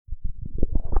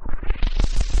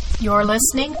You're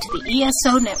listening to the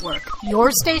ESO Network, your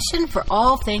station for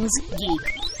all things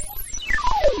geek.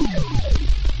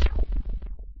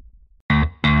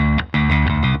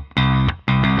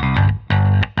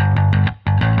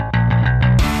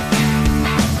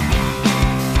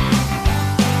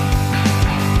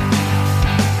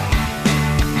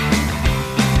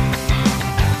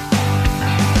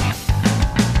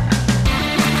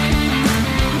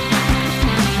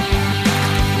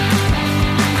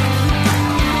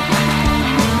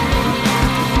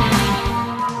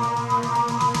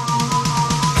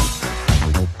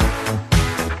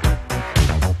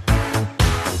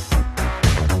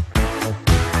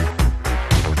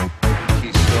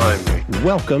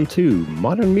 Welcome to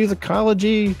Modern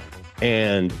Musicology,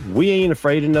 and we ain't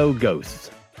afraid of no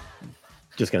ghosts.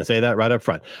 Just going to say that right up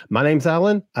front. My name's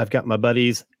Alan. I've got my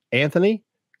buddies Anthony.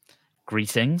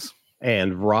 Greetings.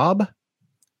 And Rob.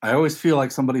 I always feel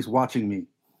like somebody's watching me.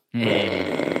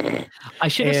 I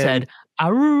should have said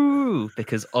Aroo,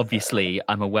 because obviously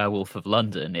I'm a werewolf of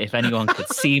London. If anyone could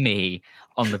see me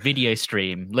on the video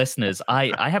stream, listeners,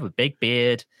 I have a big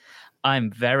beard.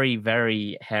 I'm very,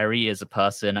 very hairy as a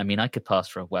person. I mean, I could pass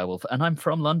for a werewolf, and I'm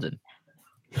from London.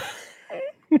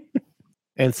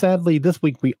 And sadly, this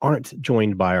week we aren't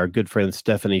joined by our good friend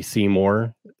Stephanie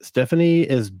Seymour. Stephanie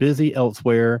is busy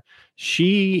elsewhere.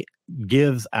 She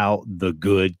gives out the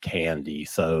good candy,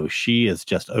 so she is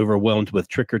just overwhelmed with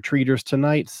trick-or-treaters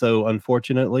tonight. So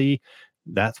unfortunately,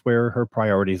 that's where her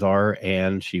priorities are,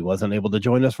 and she wasn't able to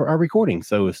join us for our recording.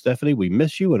 So Stephanie, we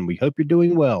miss you, and we hope you're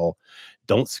doing well.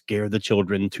 Don't scare the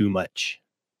children too much.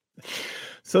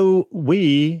 So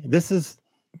this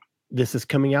is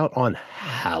coming out on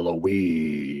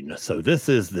Halloween. So this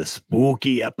is the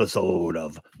spooky episode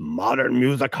of Modern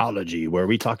Musicology, where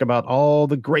we talk about all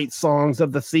the great songs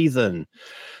of the season.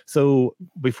 So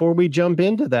before we jump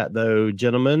into that, though,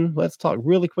 gentlemen, let's talk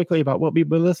really quickly about what we've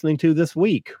been listening to this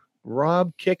week.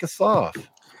 Rob, kick us off.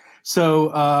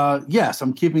 So, yes,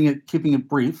 I'm keeping it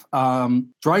brief.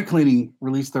 Dry Cleaning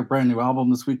released their brand new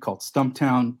album this week called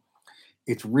Stumptown.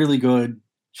 It's really good.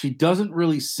 She doesn't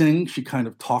really sing. She kind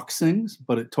of sings,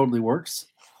 but it totally works.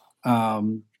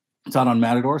 It's out on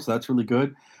Matador, so that's really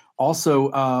good.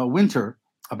 Also, Winter,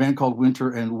 a band called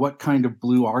Winter and What Kind of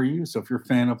Blue Are You? So if you're a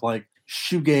fan of like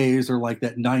shoegaze or like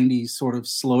that 90s sort of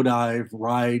slow dive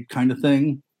ride kind of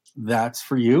thing, that's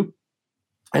for you.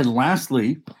 And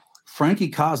lastly, Frankie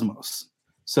Cosmos.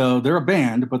 So they're a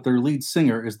band, but their lead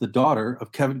singer is the daughter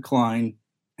of Kevin Kline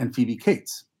and Phoebe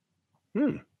Cates.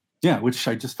 Yeah, which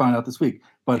I just found out this week.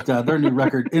 But their new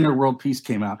record, Inner World Peace,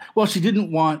 came out. Well,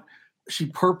 she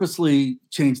purposely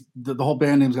changed the whole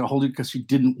band name's got a hold of it because she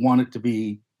didn't want it to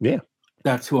be,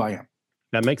 That's Who I Am.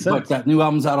 That makes sense. But that new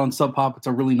album's out on Sub Pop. It's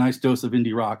a really nice dose of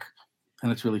indie rock,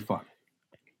 and it's really fun.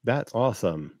 That's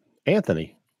awesome.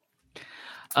 Anthony.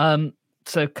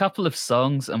 So a couple of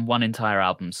songs and one entire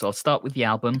album. So I'll start with the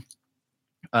album.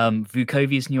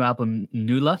 Vukovi's new album,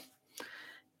 Nula,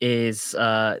 is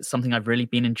something I've really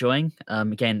been enjoying.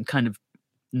 Again, kind of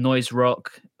noise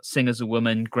rock, singer's a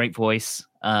woman, great voice.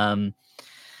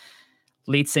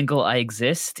 Lead single, I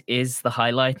Exist, is the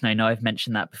highlight. And I know I've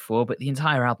mentioned that before, but the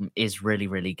entire album is really,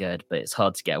 really good. But it's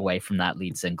hard to get away from that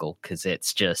lead single because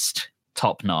it's just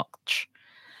top notch.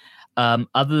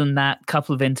 Other than that,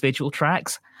 couple of individual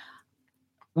tracks.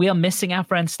 We are missing our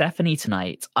friend Stephanie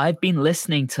tonight. I've been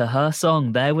listening to her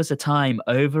song, There Was a Time,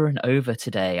 over and over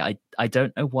today. I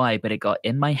don't know why, but it got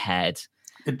in my head.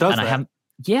 It does and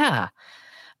that.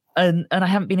 And I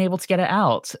haven't been able to get it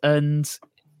out. And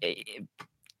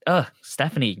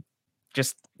Stephanie,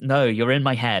 just no, you're in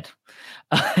my head.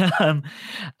 And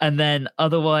then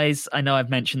otherwise, I know I've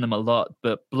mentioned them a lot,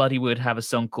 but Bloodywood have a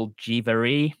song called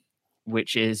Jivari,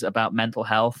 which is about mental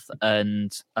health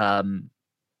and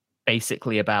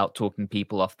basically about talking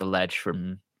people off the ledge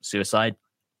from suicide.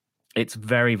 It's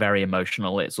very, very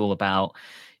emotional. It's all about,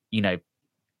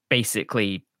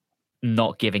 basically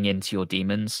not giving in to your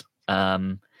demons.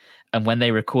 And when they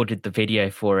recorded the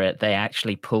video for it, they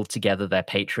actually pulled together their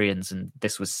Patreons, and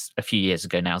this was a few years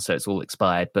ago now, so it's all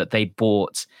expired, but they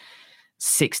bought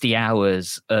 60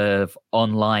 hours of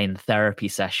online therapy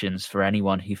sessions for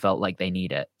anyone who felt like they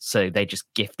need it. So they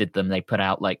just gifted them. They put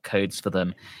out like codes for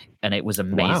them, and it was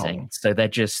amazing. Wow. So they're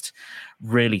just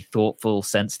really thoughtful,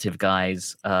 sensitive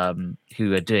guys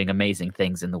who are doing amazing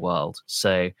things in the world.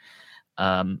 So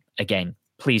again,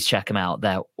 please check them out.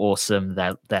 They're awesome.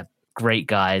 They're great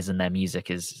guys, and their music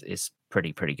is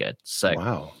pretty good. So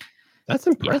wow, that's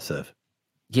impressive.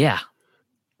 Yeah.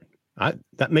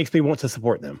 That makes me want to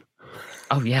support them.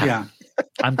 Oh yeah.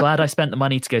 I'm glad I spent the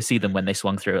money to go see them when they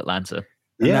swung through Atlanta.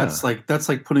 And that's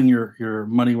like putting your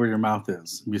money where your mouth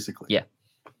is musically. Yeah.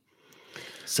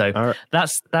 So All right.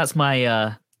 that's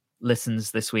my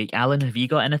listens this week. Alan, have you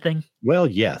got anything? Well,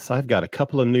 yes, I've got a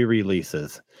couple of new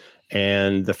releases.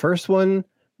 And the first one,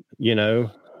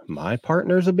 my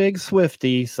partner's a big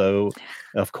Swiftie. So,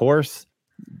 of course,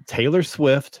 Taylor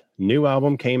Swift, new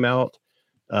album came out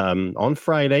on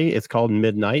Friday. It's called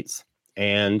Midnights.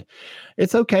 And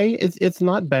it's okay. It's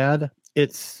not bad.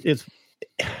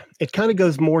 It kind of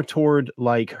goes more toward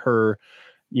like her,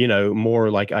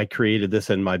 more like I created this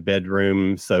in my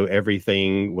bedroom. So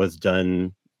everything was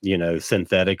done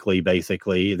synthetically,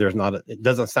 basically. It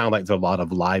doesn't sound like there's a lot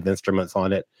of live instruments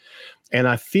on it. And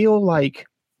I feel like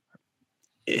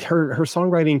her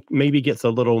songwriting maybe gets a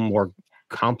little more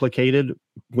complicated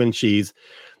when she's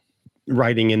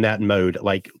writing in that mode.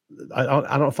 Like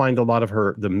I don't find a lot of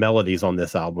the melodies on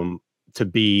this album to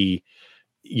be,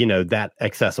 that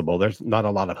accessible. There's not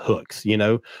a lot of hooks,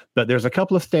 but there's a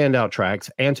couple of standout tracks.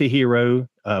 Antihero,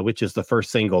 which is the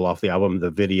first single off the album.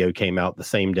 The video came out the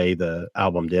same day the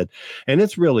album did. And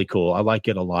it's really cool. I like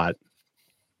it a lot.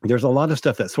 There's a lot of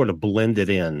stuff that sort of blended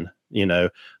in,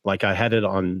 like I had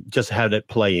it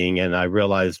playing and I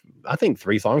realized, I think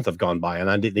 3 songs have gone by and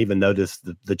I didn't even notice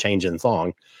the change in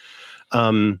song.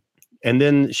 And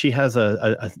then she has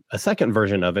a second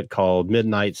version of it called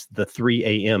Midnights, the 3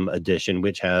 a.m. edition,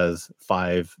 which has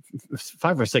 5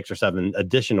 or 6 or 7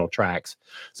 additional tracks.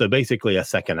 So basically a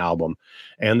second album.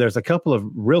 And there's a couple of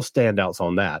real standouts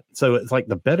on that. So it's like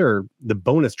the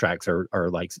bonus tracks are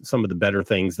like some of the better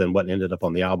things than what ended up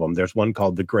on the album. There's one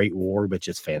called The Great War, which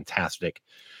is fantastic.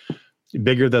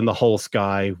 Bigger Than the Whole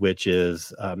Sky, which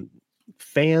is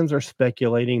fans are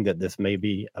speculating that this may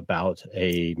be about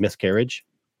a miscarriage.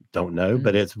 Don't know,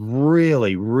 but it's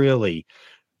really, really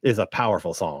is a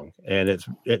powerful song, and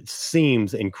it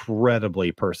seems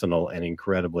incredibly personal and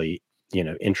incredibly,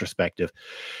 introspective.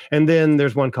 And then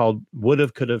there's one called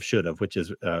Would've, Could've, Should've, which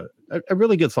is a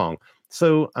really good song.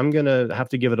 So I'm gonna have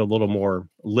to give it a little more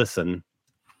listen,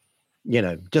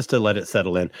 just to let it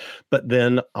settle in. But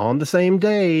then on the same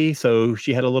day, so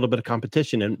she had a little bit of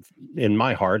competition in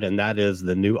my heart, and that is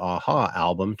the new a-ha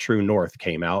album, True North,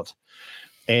 came out,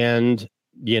 and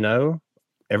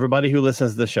everybody who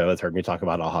listens to the show has heard me talk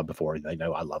about a-ha before. They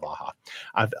know I love a-ha.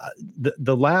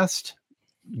 The last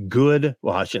good,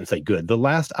 well, I shouldn't say good. The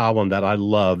last album that I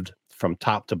loved from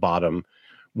top to bottom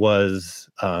was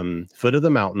Foot of the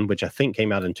Mountain, which I think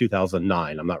came out in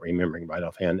 2009. I'm not remembering right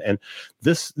offhand. And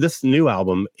this new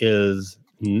album is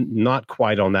not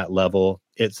quite on that level.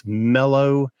 It's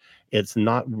mellow. It's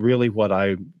not really what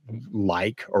I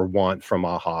like or want from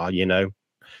a-ha,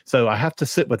 So I have to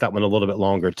sit with that one a little bit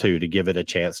longer too, to give it a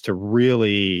chance to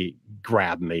really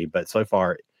grab me. But so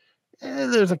far,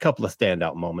 there's a couple of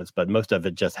standout moments, but most of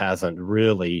it just hasn't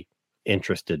really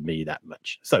interested me that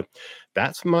much. So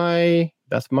that's my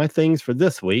things for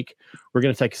this week. We're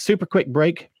going to take a super quick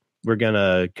break. We're going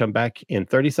to come back in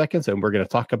 30 seconds and we're going to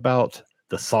talk about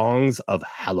the songs of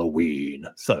Halloween.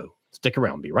 So stick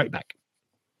around. Be right back.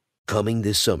 Coming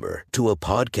this summer to a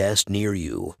podcast near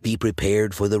you. Be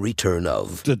prepared for the return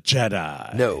of... The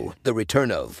Jedi. No, the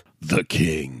return of... The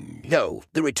King. No,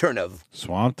 the return of...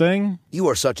 Swamp Thing? You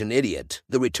are such an idiot.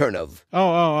 The return of...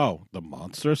 Oh, the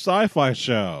Monster Sci-Fi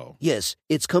Show. Yes,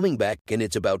 it's coming back and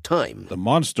it's about time. The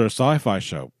Monster Sci-Fi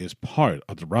Show is part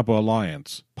of the Rebel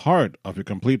Alliance, part of your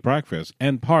complete breakfast,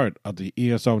 and part of the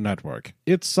ESO network.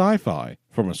 It's sci-fi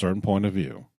from a certain point of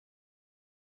view.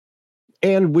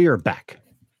 And we are back.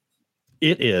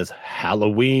 It is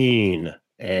Halloween,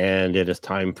 and it is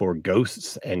time for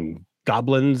ghosts and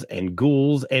goblins and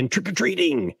ghouls and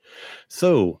trick-or-treating.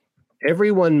 So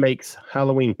everyone makes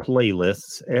Halloween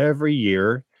playlists every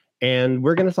year, and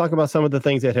we're going to talk about some of the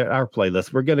things that hit our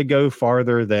playlist. We're going to go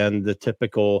farther than the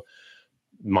typical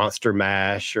Monster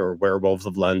Mash or Werewolves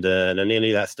of London and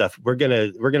any of that stuff. We're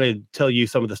going to tell you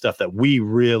some of the stuff that we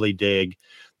really dig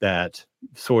that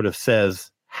sort of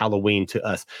says Halloween to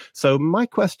us. So my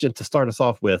question to start us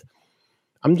off with,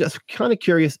 I'm just kind of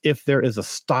curious if there is a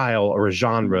style or a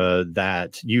genre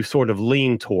that you sort of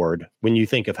lean toward when you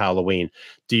think of Halloween.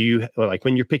 Do you, like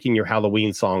when you're picking your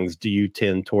Halloween songs, do you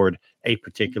tend toward a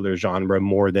particular genre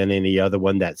more than any other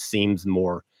one that seems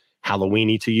more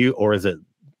Halloween-y to you, or is it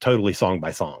totally song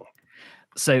by song?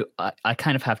 So I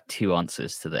kind of have 2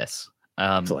 answers to this.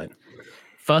 Excellent.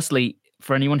 Firstly,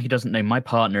 for anyone who doesn't know, my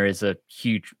partner is a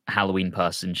huge Halloween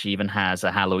person. She even has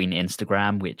a Halloween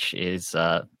Instagram, which is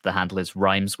the handle is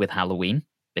Rhymes with Halloween,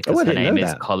 because her name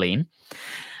is Colleen.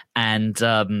 And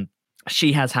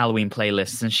she has Halloween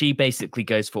playlists, and she basically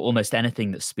goes for almost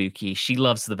anything that's spooky. She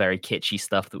loves the very kitschy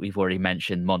stuff that we've already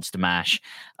mentioned, Monster Mash,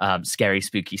 scary,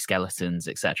 spooky skeletons,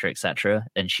 etc., etc.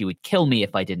 And she would kill me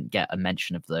if I didn't get a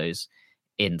mention of those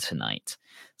in tonight.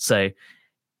 So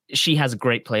she has a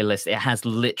great playlist. It has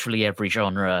literally every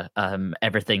genre,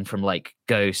 everything from like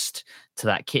Ghost to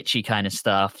that kitschy kind of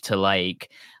stuff to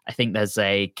like, I think there's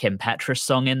a Kim Petras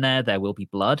song in there, There Will Be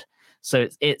Blood. So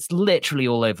it's literally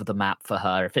all over the map for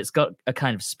her. If it's got a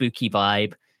kind of spooky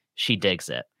vibe, she digs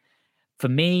it. For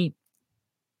me,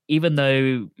 even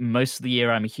though most of the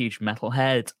year I'm a huge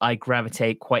metalhead, I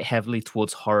gravitate quite heavily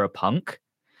towards horror punk.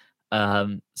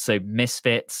 So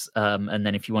Misfits, and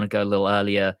then if you want to go a little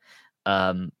earlier,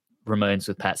 Ramones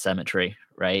with Pet Sematary,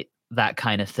 right? That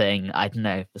kind of thing. I don't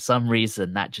know. For some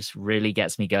reason, that just really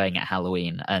gets me going at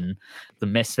Halloween. And the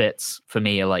Misfits, for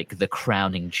me, are like the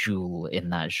crowning jewel in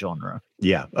that genre.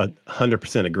 Yeah,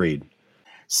 100% agreed.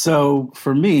 So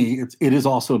for me, it is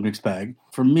also a mixed bag.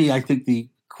 For me, I think the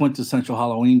quintessential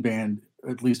Halloween band,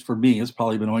 at least for me, has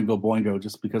probably been Oingo Boingo,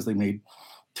 just because they made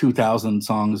 2,000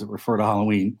 songs that refer to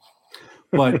Halloween.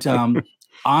 But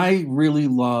I really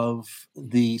love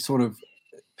the sort of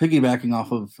piggybacking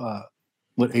off of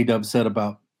what A-Dub said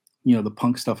about, the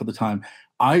punk stuff at the time.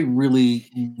 I really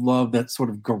love that sort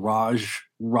of garage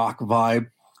rock vibe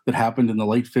that happened in the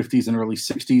late 50s and early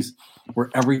 60s, where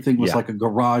everything was like a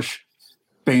garage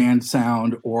band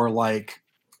sound or like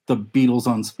the Beatles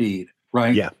on speed,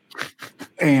 right? Yeah.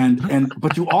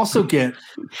 But you also get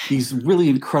these really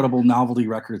incredible novelty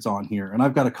records on here. And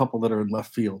I've got a couple that are in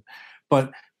left field.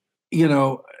 But,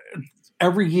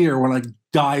 every year when I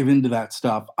dive into that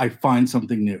stuff, I find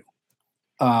something new.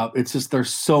 It's just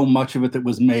there's so much of it that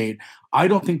was made. I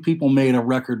don't think people made a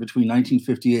record between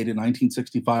 1958 and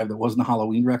 1965 that wasn't a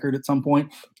Halloween record at some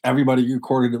point. Everybody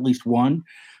recorded at least one.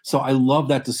 So I love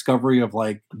that discovery of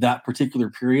like that particular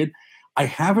period. I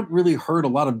haven't really heard a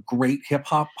lot of great hip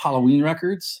hop Halloween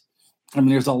records. I mean,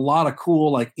 there's a lot of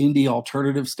cool like indie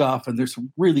alternative stuff, and there's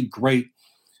some really great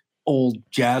old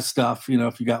jazz stuff.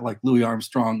 If you got like Louis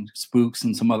Armstrong Spooks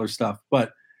and some other stuff.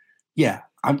 But yeah,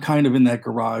 I'm kind of in that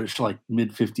garage, like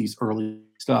mid 50s, early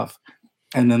stuff.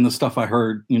 And then the stuff I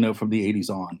heard, from the 80s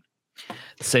on.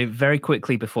 So very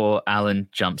quickly before Alan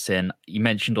jumps in, you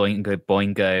mentioned Oingo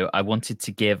Boingo. I wanted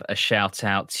to give a shout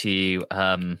out to,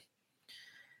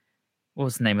 what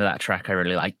was the name of that track I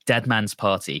really like? Dead Man's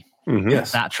Party. Mm-hmm.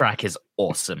 Yes. That track is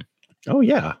awesome. Oh,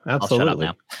 yeah, absolutely.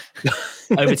 I'll shut up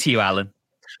now. Over to you, Alan.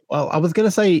 Well, I was going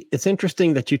to say, it's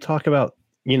interesting that you talk about,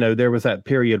 there was that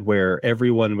period where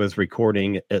everyone was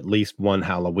recording at least one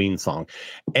Halloween song.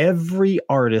 Every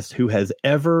artist who has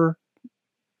ever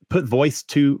put voice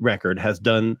to record has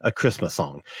done a Christmas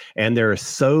song. And there is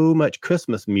so much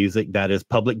Christmas music that is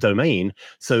public domain,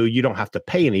 so you don't have to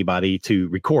pay anybody to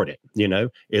record it.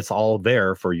 It's all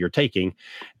there for your taking.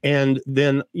 And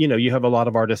then, you have a lot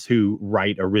of artists who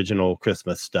write original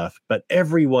Christmas stuff, but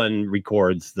everyone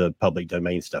records the public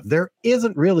domain stuff. There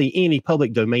isn't really any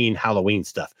public domain Halloween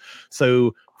stuff.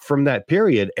 So from that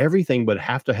period, everything would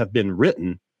have to have been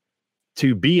written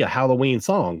to be a Halloween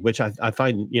song, which I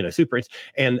find, super.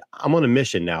 And I'm on a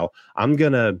mission now. I'm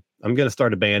gonna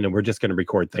start a band, and we're just gonna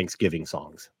record Thanksgiving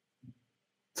songs.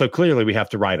 So clearly, we have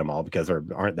to write them all because there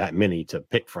aren't that many to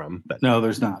pick from. But no,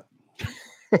 there's not.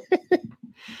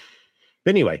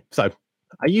 Anyway, so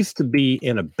I used to be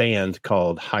in a band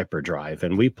called Hyperdrive,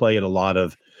 and we played a lot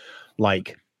of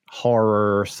like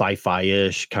horror,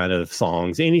 sci-fi-ish kind of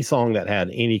songs. Any song that had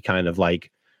any kind of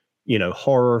like,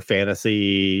 horror,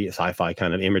 fantasy, sci-fi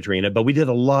kind of imagery in it. But we did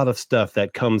a lot of stuff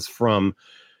that comes from,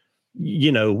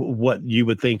 what you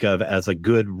would think of as a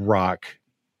good rock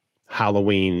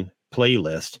Halloween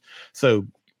playlist. So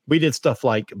we did stuff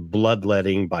like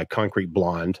Bloodletting by Concrete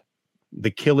Blonde,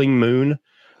 The Killing Moon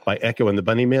by Echo and the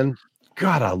Bunnymen.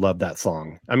 God, I love that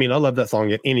song. I mean, I love that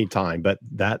song at any time, but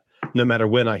that, no matter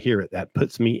when I hear it, that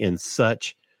puts me in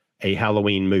such a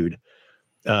Halloween mood.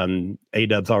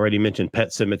 A-Dub's already mentioned Pet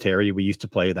Sematary. We used to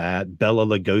play that. Bela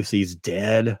Lugosi's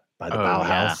Dead by the Bauhaus.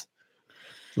 Yeah.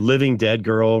 Living Dead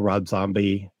Girl, Rob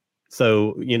Zombie.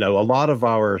 So, a lot of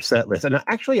our set list. And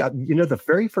actually, the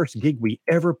very first gig we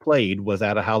ever played was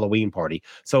at a Halloween party.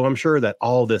 So I'm sure that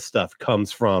all this stuff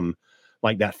comes from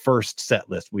like that first set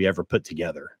list we ever put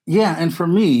together. Yeah. And for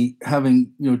me,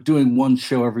 having, doing one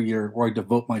show every year where I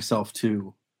devote myself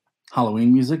to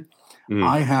Halloween music,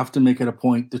 I have to make it a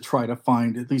point to try to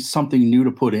find at least something new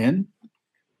to put in.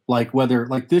 Like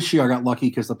this year I got lucky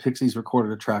because the Pixies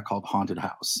recorded a track called Haunted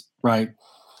House, right?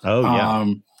 Oh, yeah.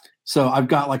 So I've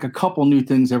got like a couple new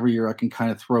things every year I can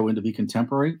kind of throw in to be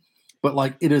contemporary. But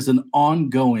like it is an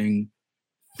ongoing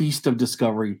feast of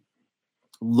discovery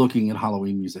looking at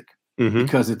Halloween music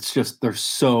because it's just, there's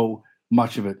so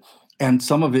much of it. And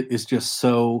some of it is just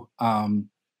so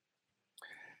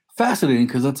fascinating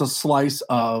because it's a slice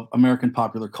of American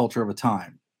popular culture of a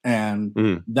time.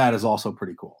 and that is also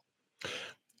pretty cool.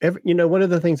 One of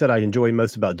the things that I enjoy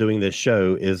most about doing this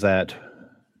show is that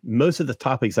most of the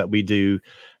topics that we do,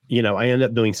 I end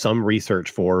up doing some research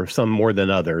for, some more than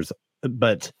others,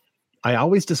 but I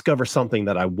always discover something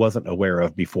that I wasn't aware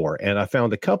of before. And I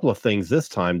found a couple of things this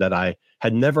time that I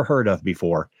had never heard of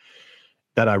before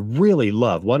that I really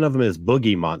love. One of them is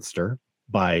Boogie Monster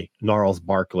by Gnarls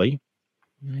Barkley.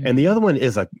 And the other one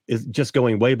is just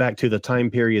going way back to the time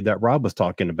period that Rob was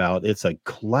talking about. It's a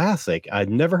classic.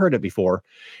 I'd never heard it before.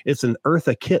 It's an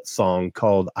Eartha Kitt song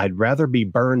called I'd Rather Be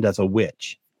Burned as a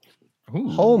Witch.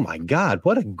 Ooh. Oh my God,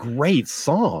 what a great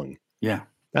song. Yeah.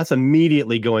 That's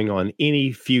immediately going on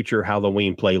any future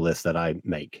Halloween playlist that I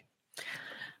make.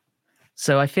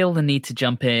 So I feel the need to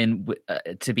jump in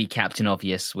to be Captain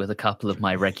Obvious with a couple of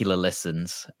my regular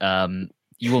listens.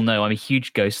 You will know I'm a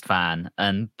huge Ghost fan,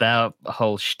 and their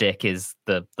whole shtick is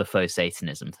the faux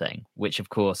Satanism thing, which of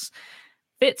course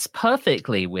fits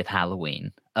perfectly with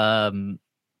Halloween.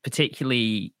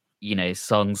 Particularly,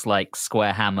 songs like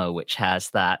Square Hammer, which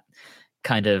has that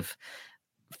kind of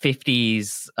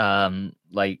 50s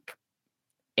like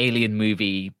alien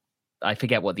movie. I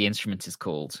forget what the instrument is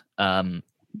called.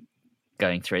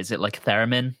 Going through, is it like a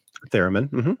theremin? Theremin.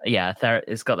 Mm-hmm. Yeah,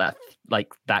 it's got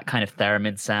that kind of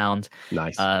theremin sound.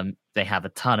 Nice. They have a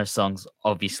ton of songs,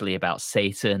 obviously, about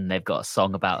Satan. They've got a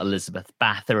song about Elizabeth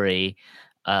Bathory.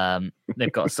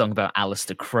 They've got a song about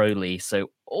Aleister Crowley.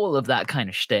 So all of that kind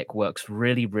of shtick works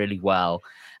really, really well.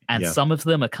 And some of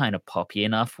them are kind of poppy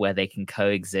enough where they can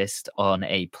coexist on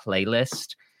a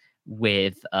playlist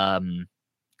with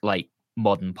like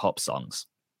modern pop songs.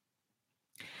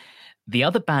 The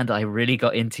other band I really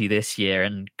got into this year,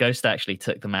 and Ghost actually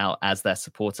took them out as their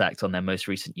support act on their most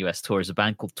recent US tour, is a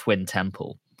band called Twin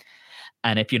Temple.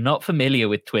 And if you're not familiar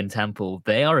with Twin Temple,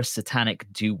 they are a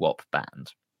satanic doo-wop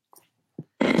band.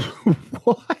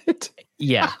 What?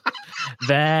 Yeah.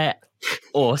 They're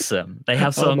awesome. They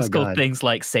have songs called things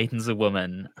like Satan's a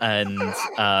Woman and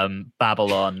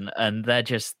Babylon, and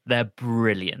they're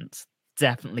brilliant.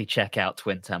 Definitely check out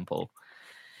Twin Temple.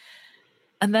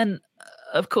 And then,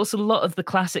 of course, a lot of the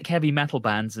classic heavy metal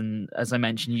bands, and as I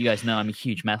mentioned, you guys know I'm a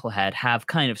huge metalhead, have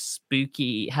kind of a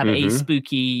spooky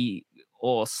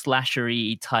or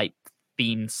slashery type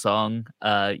theme song.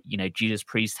 Judas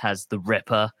Priest has The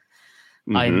Ripper.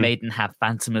 Iron Maiden have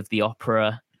Phantom of the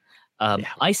Opera.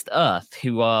 Iced Earth,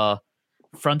 who are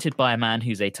fronted by a man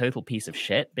who's a total piece of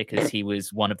shit because he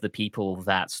was one of the people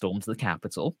that stormed the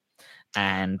Capitol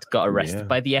and got arrested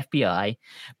by the FBI.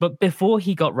 But before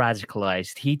he got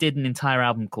radicalized, he did an entire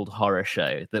album called Horror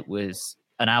Show that was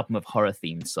an album of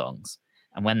horror-themed songs.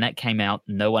 And when that came out,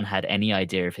 no one had any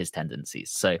idea of his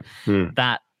tendencies. So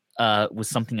that was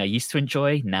something I used to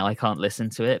enjoy. Now I can't listen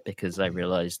to it because I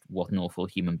realized what an awful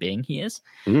human being he is.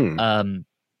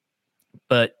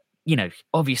 But,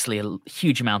 obviously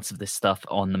huge amounts of this stuff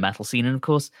on the metal scene. And of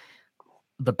course,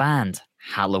 the band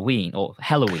Halloween.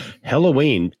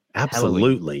 Halloween.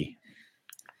 Absolutely.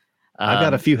 I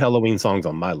got a few Halloween songs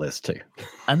on my list too.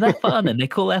 And they're fun, and they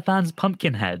call their fans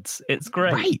Pumpkinheads. It's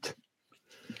great.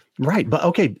 Right. But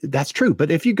okay, that's true. But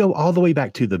if you go all the way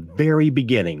back to the very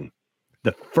beginning,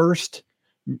 the first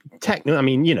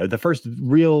the first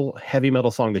real heavy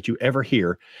metal song that you ever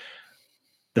hear,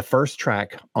 the first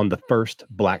track on the first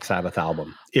Black Sabbath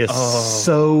album is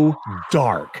so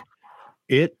dark.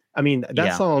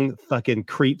 That song fucking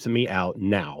creeps me out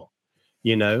now.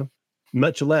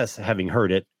 Much less having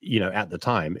heard it, at the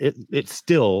time. It's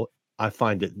still, I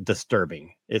find it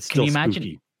disturbing. It's still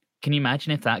spooky. Can you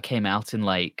imagine if that came out in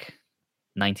like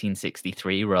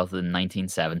 1963 rather than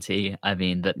 1970? I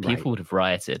mean, that people would have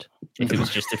rioted if it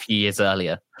was just a few years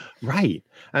earlier. Right.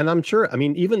 And I'm sure,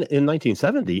 even in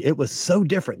 1970, it was so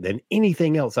different than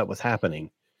anything else that was happening.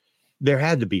 There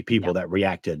had to be people that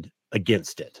reacted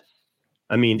against it.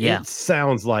 It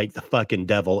sounds like the fucking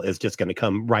devil is just going to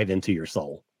come right into your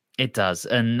soul. It does.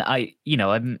 And I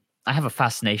have a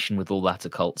fascination with all that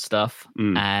occult stuff.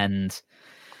 And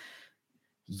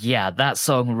that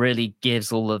song really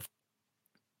it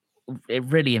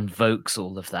really invokes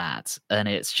all of that. And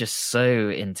it's just so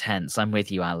intense. I'm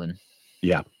with you, Alan.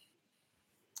 Yeah.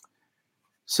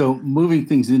 So moving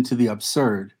things into the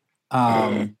absurd,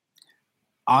 I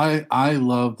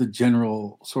love the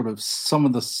general sort of some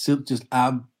of the just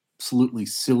absolutely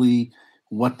silly,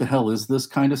 what the hell is this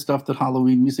kind of stuff that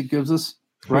Halloween music gives us,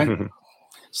 right?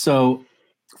 So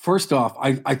first off,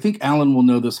 I think Alan will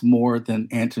know this more than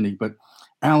Anthony, but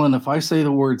Alan, if I say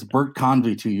the words Bert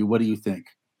Convy to you, what do you think?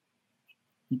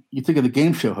 You think of the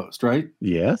game show host, right?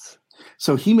 Yes.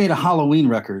 So he made a Halloween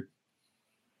record.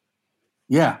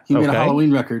 Yeah, he made a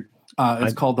Halloween record.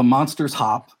 It's called The Monsters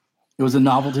Hop. It was a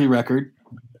novelty record.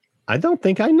 I don't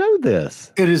think I know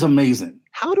this. It is amazing.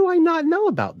 How do I not know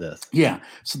about this? Yeah.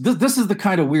 So this is the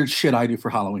kind of weird shit I do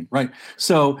for Halloween, right?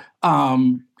 So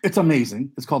it's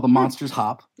amazing. It's called The Monsters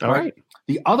Hop. All right.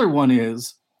 The other one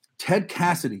is Ted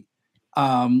Cassidy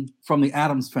from the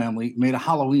Addams Family made a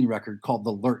Halloween record called The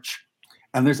Lurch.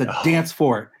 And there's a dance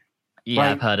for it. Yeah,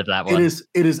 right? I've heard of that one.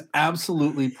 It is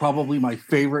absolutely probably one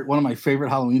of my favorite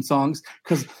Halloween songs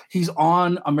because he's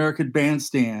on American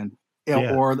Bandstand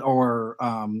or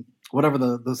whatever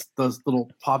the little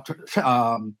pop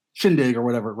shindig or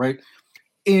whatever, right?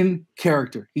 In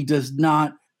character, he does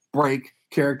not break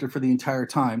character for the entire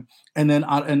time. And then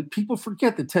and people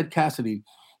forget that Ted Cassidy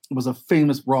was a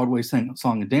famous Broadway song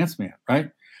and dance man,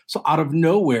 right? So out of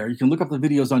nowhere, you can look up the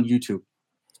videos on YouTube.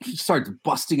 He starts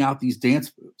busting out these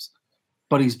dance moves,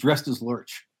 but he's dressed as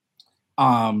Lurch.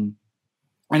 And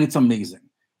it's amazing.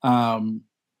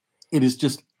 It is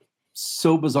just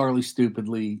so bizarrely,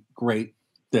 stupidly great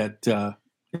that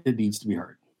it needs to be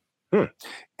heard.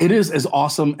 It is as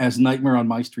awesome as Nightmare on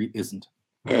My Street isn't.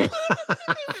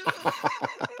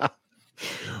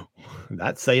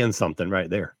 That's saying something right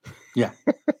there. Yeah.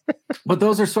 But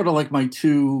those are sort of like my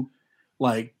two,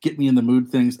 like, get me in the mood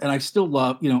things. And I still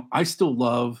love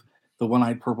the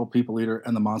One-Eyed Purple People Eater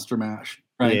and the Monster Mash,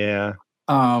 right? Yeah.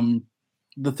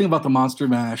 The thing about the Monster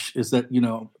Mash is that,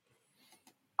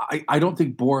 I don't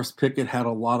think Boris Pickett had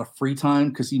a lot of free time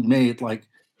because he made like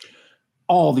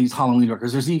all these Halloween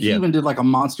records. He even did like a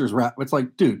Monsters rap. It's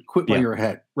like, dude, quit while you're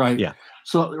ahead, right? Yeah.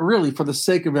 So really, for the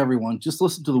sake of everyone, just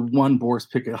listen to the one Boris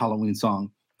Pickett Halloween song,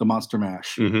 the Monster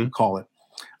Mash, call it.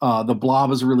 The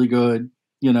Blob is really good.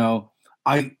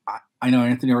 I know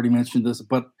Anthony already mentioned this,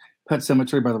 but Pet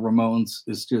Sematary by the Ramones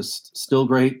is just still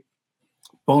great.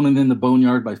 Bonin' in the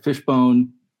Boneyard by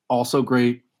Fishbone, also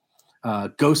great.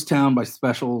 Ghost Town by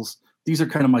Specials. These are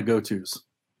kind of my go-tos.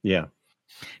 Yeah.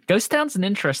 Ghost Town's an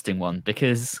interesting one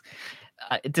because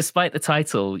despite the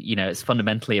title, it's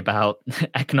fundamentally about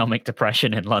economic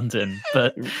depression in London,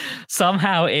 but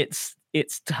somehow its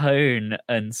tone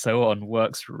and so on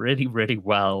works really, really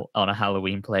well on a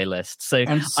Halloween playlist. So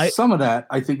some of that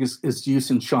I think is used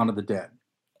in Shaun of the Dead.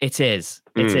 It is.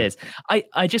 It is.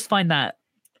 I just find that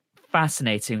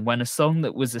fascinating when a song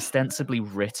that was ostensibly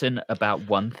written about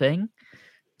one thing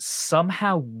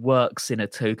somehow works in a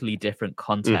totally different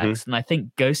context. And I think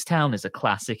Ghost Town is a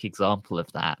classic example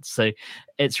of that. So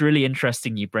it's really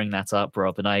interesting you bring that up,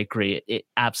 Rob, and I agree. It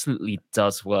absolutely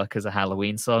does work as a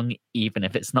Halloween song, even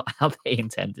if it's not how they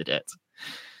intended it.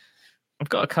 I've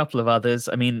got a couple of others.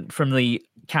 I mean, from the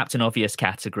Captain Obvious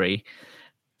category,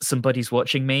 Somebody's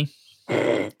Watching Me.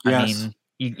 Yes. I mean,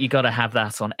 you got to have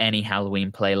that on any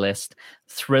Halloween playlist.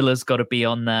 Thriller's got to be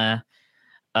on there.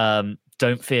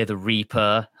 Don't Fear the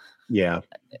Reaper. Yeah.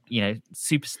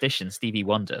 Superstition, Stevie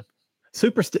Wonder.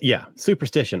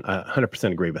 Superstition. I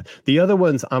 100% agree with. The other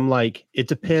ones, I'm like, it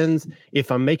depends.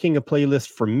 If I'm making a playlist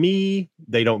for me,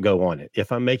 they don't go on it.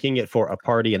 If I'm making it for a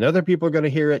party and other people are going to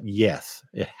hear it, yes,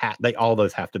 all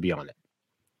those have to be on it.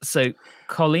 So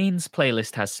Colleen's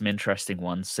playlist has some interesting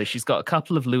ones. So she's got a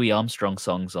couple of Louis Armstrong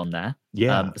songs on there.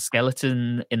 Yeah. The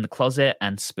Skeleton in the Closet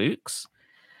and Spooks.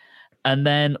 And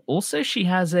then also she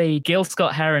has a Gil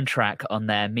Scott-Heron track on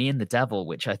there, Me and the Devil,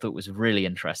 which I thought was really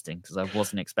interesting because I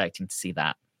wasn't expecting to see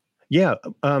that. Yeah.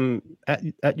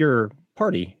 At your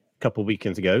party a couple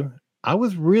weekends ago, I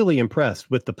was really impressed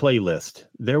with the playlist.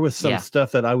 There was some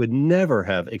stuff that I would never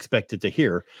have expected to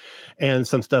hear and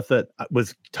some stuff that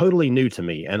was totally new to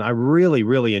me. And I really,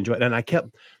 really enjoyed it.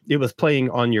 And it was playing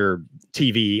on your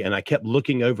TV and I kept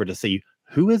looking over to see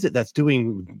who is it that's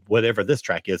doing whatever this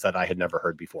track is that I had never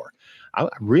heard before. I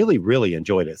really, really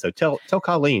enjoyed it. So tell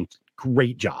Colleen,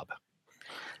 great job.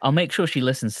 I'll make sure she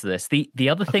listens to this. The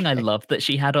other thing I loved that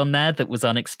she had on there that was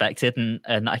unexpected,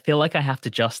 and I feel like I have to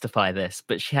justify this,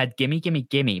 but she had Gimme Gimme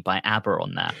Gimme by ABBA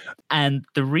on there. And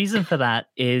the reason for that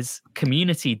is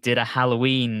Community did a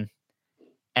Halloween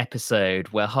episode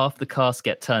where half the cast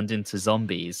get turned into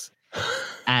zombies.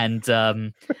 And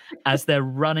as they're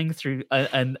running through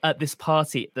and at this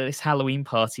Halloween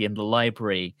party in the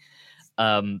library,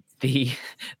 the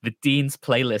dean's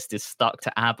playlist is stuck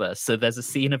to ABBA, so there's a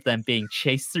scene of them being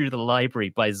chased through the library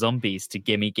by zombies to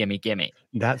Gimme Gimme Gimme.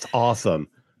 That's awesome.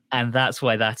 And that's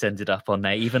why that ended up on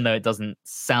there, even though it doesn't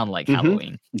sound like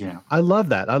Halloween. Yeah, I love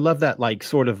that, like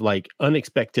sort of like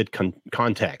unexpected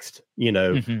context,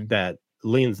 that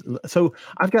leans. So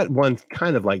I've got one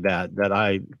kind of like that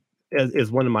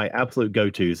is one of my absolute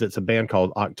go-tos. It's a band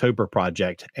called October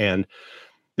Project, and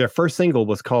their first single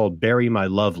was called Bury My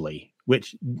Lovely,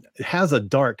 which has a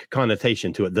dark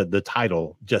connotation to it. The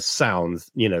title just sounds,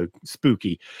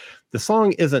 spooky. The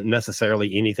song isn't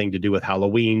necessarily anything to do with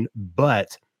Halloween,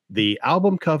 but the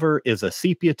album cover is a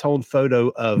sepia tone photo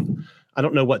of, I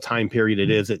don't know what time period it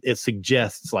is. It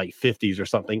suggests like 50s or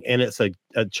something. And it's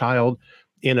a child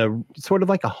in a sort of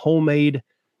like a homemade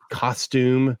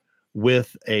costume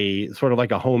with a sort of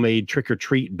like a homemade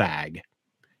trick-or-treat bag.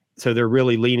 So they're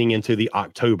really leaning into the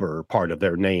October part of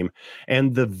their name.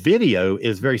 And the video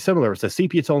is very similar. It's a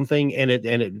sepia tone thing, and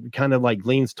it kind of like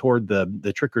leans toward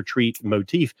the trick-or-treat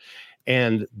motif.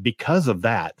 And because of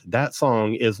that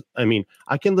song is,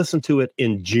 I can listen to it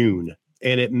in June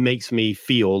and it makes me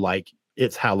feel like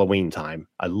it's Halloween time.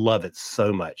 I love it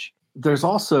so much. There's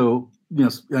also,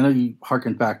 I know you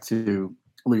harkened back to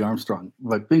Louis Armstrong,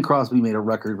 like Bing Crosby made a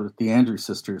record with the Andrews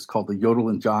Sisters called the Yodel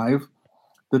and Jive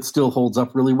that still holds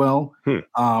up really well.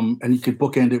 And you could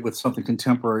bookend it with something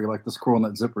contemporary like The Squirrel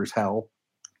Nut Zipper's Hell.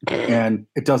 And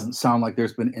it doesn't sound like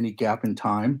there's been any gap in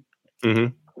time,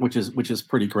 which is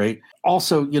pretty great.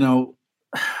 Also,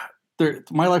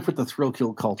 My Life with the Thrill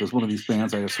Kill Cult is one of these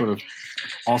bands I sort of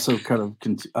also kind of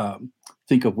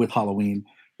think of with Halloween,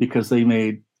 because they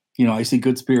made, I See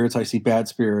Good Spirits, I See Bad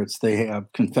Spirits. They have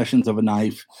Confessions of a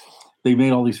Knife. They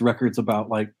made all these records about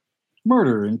like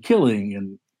murder and killing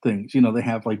and things. They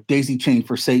have like Daisy Chain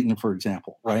for Satan, for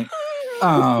example, right?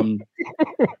 The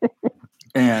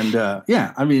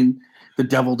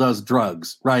Devil Does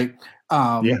Drugs, right?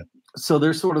 So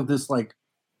there's sort of this like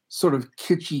sort of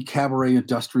kitschy cabaret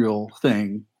industrial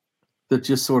thing that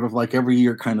just sort of like every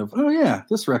year kind of, oh yeah,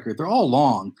 this record, they're all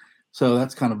long. So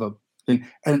that's kind of a thing.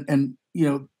 And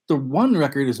the one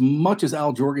record, as much as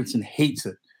Al Jorgensen hates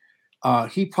it,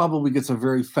 he probably gets a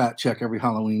very fat check every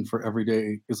Halloween for Every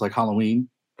Day Is Like Halloween,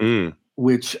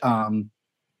 which I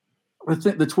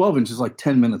think the 12-inch is like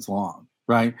 10 minutes long,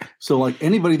 right? So like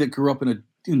anybody that grew up in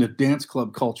the dance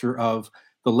club culture of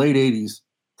the late 80s,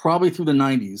 probably through the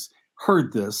 90s,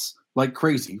 heard this like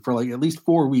crazy for like at least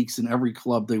 4 weeks in every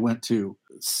club they went to.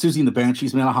 Susie and the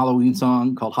Banshees made a Halloween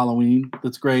song called Halloween.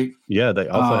 That's great. Yeah, they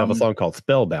also have a song called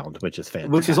Spellbound, which is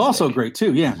fantastic. Which is also great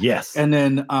too, yeah. Yes. And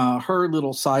then her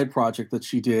little side project that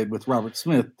she did with Robert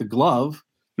Smith, The Glove,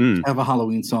 have a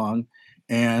Halloween song.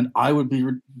 And I would be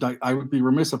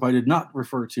remiss if I did not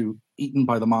refer to Eaten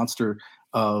by the Monster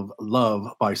of Love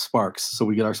by Sparks. So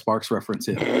we get our Sparks reference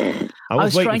in. I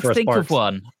was trying to think of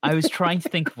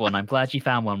one. I'm glad you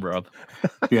found one, Rob.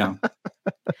 Yeah.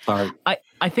 Sorry.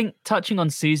 I think touching on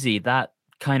Susie, that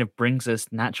kind of brings us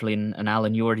naturally, and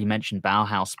Alan, you already mentioned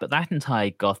Bauhaus, but that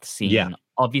entire goth scene,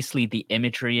 obviously the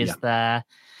imagery is there.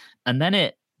 And then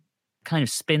it kind of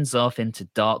spins off into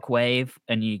dark wave,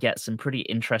 and you get some pretty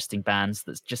interesting bands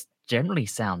that just generally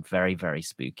sound very, very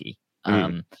spooky.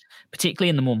 Particularly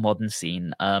in the more modern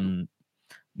scene.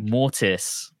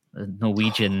 Mortis, a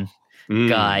Norwegian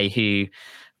guy who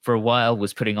for a while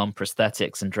was putting on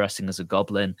prosthetics and dressing as a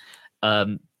goblin,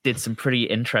 did some pretty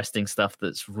interesting stuff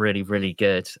that's really, really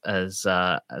good as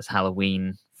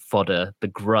Halloween fodder. The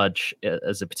Grudge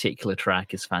as a particular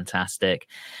track is fantastic.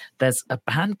 There's a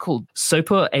band called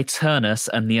Soper Aeternus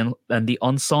and the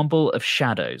Ensemble of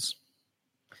Shadows.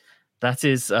 That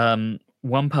is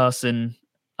one person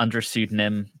under a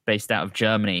pseudonym based out of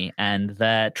Germany, and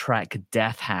their track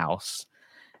Death House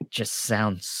just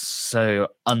sounds so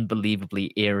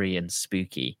unbelievably eerie and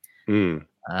spooky. And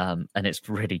it's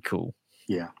really cool.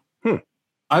 Yeah.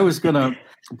 I was going to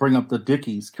bring up the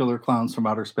Dickies, Killer Clowns from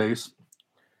Outer Space,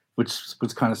 which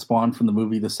was kind of spawned from the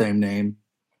movie the same name.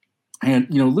 And,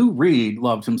 Lou Reed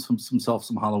loved himself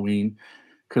some Halloween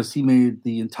because he made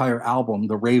the entire album,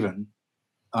 The Raven,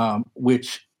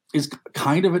 which is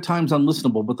kind of at times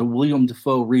unlistenable, but the William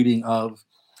Dafoe reading of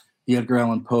the Edgar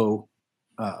Allan Poe,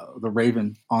 The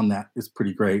Raven on that is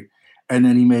pretty great. And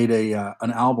then he made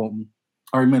an album,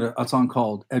 or he made a song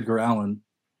called Edgar Allan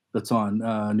that's on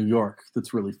New York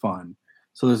that's really fun.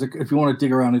 So if you want to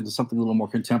dig around into something a little more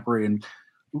contemporary, and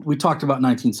we talked about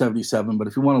 1977, but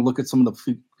if you want to look at some of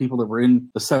the people that were in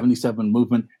the 77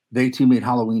 movement, they too made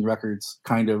Halloween records,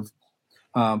 kind of.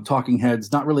 Talking Heads,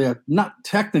 not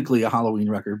technically a Halloween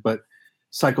record, but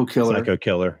Psycho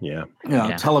Killer. Yeah.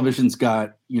 Television's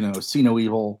got, See No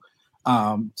Evil.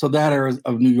 So that era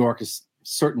of New York is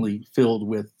certainly filled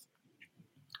with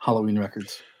Halloween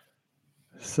records.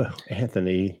 So,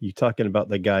 Anthony, you talking about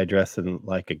the guy dressing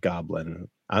like a goblin.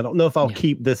 I don't know if I'll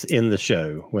keep this in the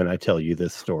show when I tell you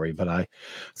this story, but I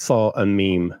saw a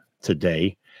meme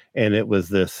today, and it was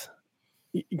this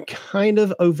kind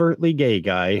of overtly gay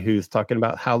guy who's talking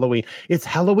about Halloween. It's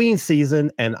Halloween season,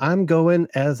 and I'm going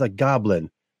as a goblin.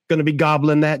 Gonna be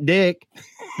gobbling that dick.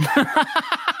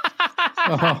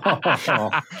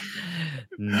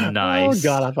 Nice. Oh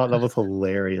God, I thought that was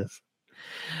hilarious.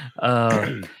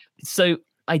 So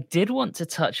I did want to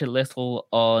touch a little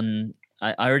on.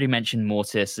 I already mentioned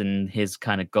Mortis and his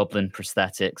kind of goblin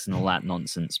prosthetics and all that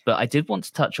nonsense, but I did want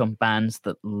to touch on bands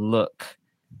that look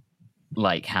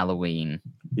like Halloween,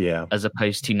 Yeah. as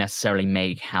opposed to necessarily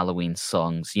make Halloween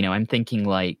songs. You know, I'm thinking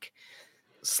like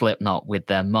Slipknot with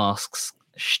their masks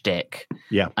shtick.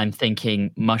 Yeah. I'm thinking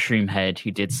Mushroom Head,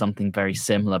 who did something very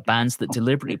similar. Bands that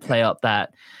deliberately play up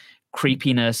that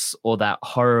creepiness or that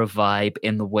horror vibe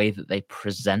in the way that they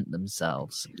present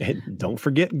themselves. And don't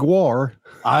forget Gwar.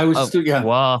 I was still, yeah.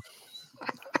 Wow.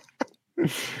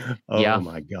 Oh Yeah.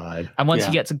 my God. And once Yeah.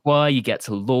 you get to Gwar, you get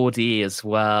to Lordi as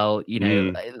well. You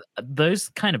know, those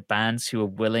kind of bands who are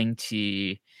willing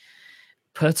to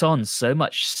put on so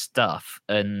much stuff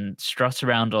and strut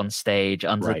around on stage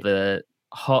under Right. the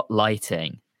hot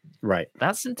lighting. Right.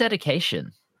 That's some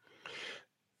dedication.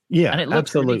 Yeah. And it looks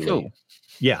absolutely. really cool.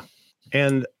 Yeah.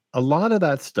 And a lot of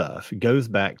that stuff goes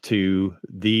back to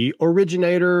the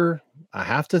originator. I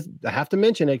have to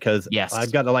mention it because Yes.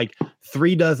 I've got like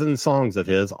 36 songs of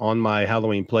his on my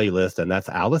Halloween playlist, and that's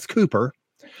Alice Cooper.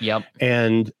 Yep.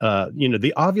 And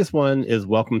the obvious one is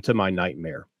Welcome to My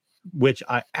Nightmare, which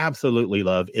I absolutely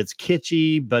love. It's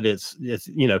kitschy, but it's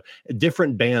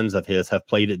different bands of his have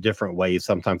played it different ways.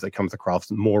 Sometimes it comes across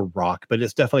more rock, but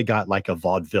it's definitely got like a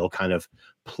vaudeville kind of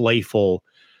playful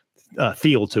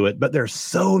feel to it. But there's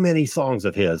so many songs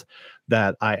of his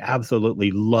that I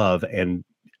absolutely love and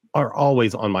are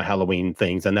always on my Halloween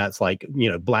things. And that's like,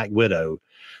 Black Widow,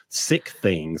 Sick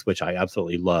Things, which I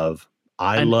absolutely love.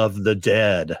 I love the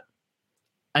Dead.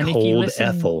 And Cold if you listen,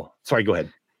 Ethel. Sorry, go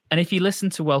ahead. And if you listen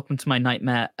to Welcome to My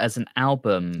Nightmare as an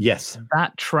album, Yes.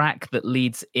 that track that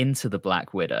leads into the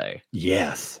Black Widow,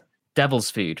 Yes.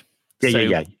 Devil's Food.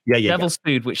 Yeah. Devil's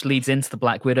Food, which leads into the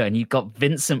Black Widow, and you've got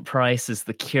Vincent Price as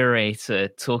the curator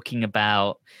talking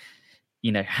about,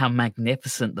 how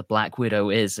magnificent the Black Widow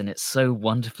is, and it's so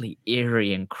wonderfully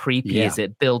eerie and creepy as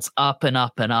it builds up and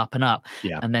up and up and up,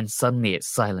 and then suddenly it's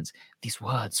silence. These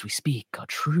words we speak are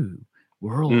true.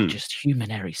 We're all just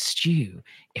humanary stew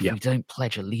if we don't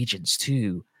pledge allegiance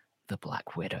to the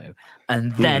Black Widow.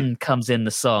 And then comes in the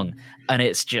song, and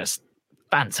it's just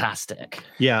fantastic.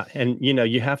 Yeah, and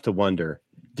you have to wonder,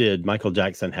 did Michael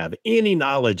Jackson have any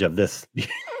knowledge of this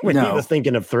when he was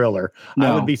thinking of Thriller?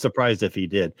 No. I would be surprised if he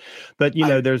did. But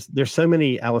there's so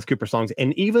many Alice Cooper songs,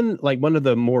 and even like one of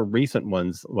the more recent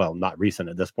ones, well, not recent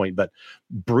at this point, but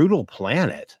Brutal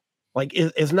Planet. Like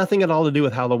it's nothing at all to do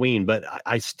with Halloween, but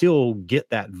I still get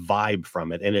that vibe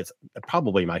from it. And it's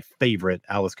probably my favorite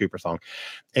Alice Cooper song.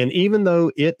 And even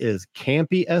though it is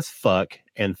campy as fuck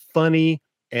and funny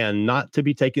and not to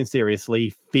be taken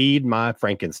seriously, Feed My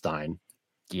Frankenstein.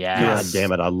 Yes. God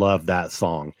damn it. I love that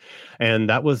song. And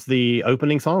that was the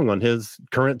opening song on his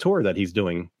current tour that he's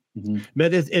doing. Mm-hmm.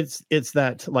 But it's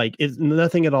that, like, it's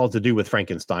nothing at all to do with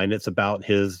Frankenstein. It's about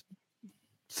his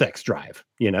sex drive,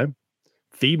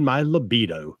 Feed my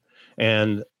libido.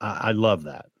 And I love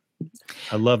that.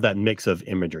 I love that mix of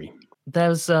imagery.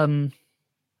 There's a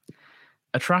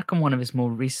track on one of his more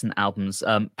recent albums,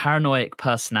 Paranoid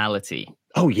Personality.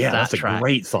 Oh, yeah, that that's track. A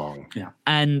great song. Yeah.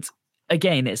 And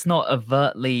again, it's not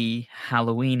overtly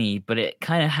Halloween-y, but it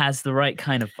kind of has the right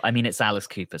kind of, it's Alice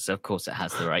Cooper, so of course it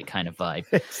has the right kind of vibe.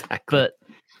 Exactly. But,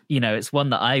 it's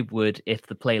one that I would, if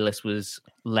the playlist was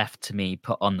left to me,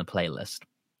 put on the playlist,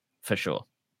 for sure.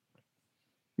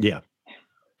 Yeah.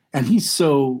 And he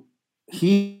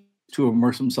to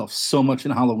immerse himself so much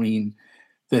in Halloween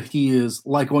that he is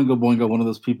like Oingo Boingo, one of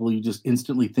those people you just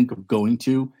instantly think of going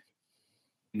to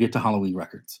get to Halloween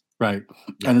records, right?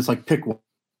 Yeah. And it's like pick one.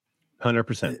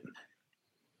 100%.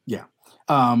 Yeah.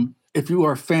 If you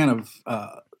are a fan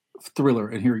of Thriller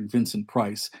and hearing Vincent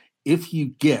Price, if you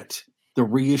get the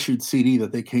reissued CD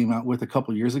that they came out with a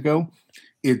couple years ago,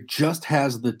 it just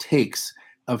has the takes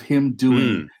of him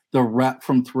doing the rap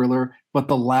from Thriller, but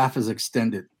the laugh is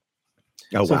extended.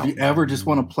 Oh, so wow. if you ever just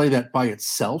want to play that by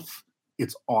itself,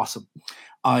 it's awesome.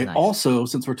 I also,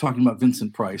 since we're talking about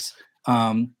Vincent Price,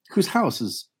 whose house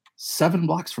is 7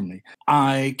 blocks from me,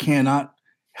 I cannot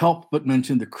help but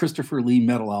mention the Christopher Lee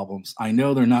metal albums. I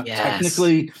know they're not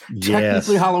technically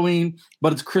Halloween,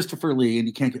 but it's Christopher Lee, and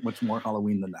you can't get much more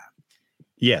Halloween than that.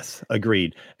 Yes,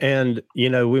 agreed. And,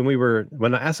 when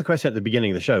I asked the question at the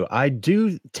beginning of the show, I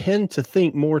do tend to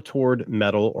think more toward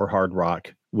metal or hard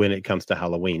rock when it comes to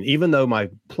Halloween, even though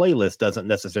my playlist doesn't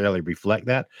necessarily reflect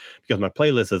that, because my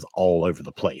playlist is all over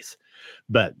the place.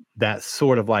 But that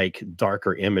sort of like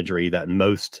darker imagery that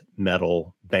most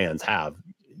metal bands have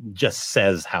just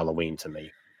says Halloween to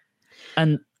me.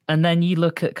 And And then you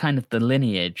look at kind of the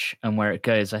lineage and where it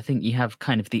goes. I think you have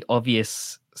kind of the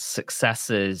obvious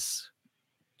successors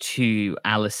to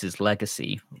Alice's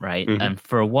legacy, right? Mhm. And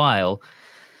for a while,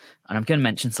 and I'm going to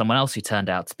mention someone else who turned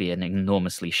out to be an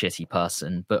enormously shitty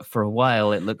person, but for a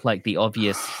while it looked like the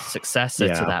obvious successor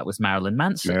to Yeah. that was Marilyn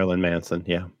Manson. Marilyn Manson,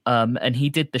 yeah. And he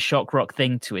did the shock rock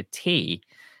thing to a T.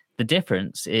 The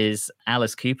difference is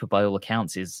Alice Cooper, by all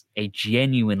accounts, is a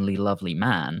genuinely lovely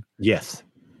man, Yes.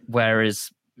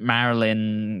 whereas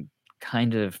Marilyn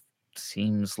kind of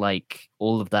seems like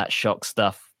all of that shock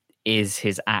stuff is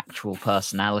his actual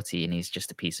personality and he's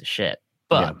just a piece of shit.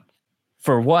 But Yeah.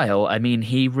 for a while, I mean,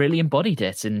 he really embodied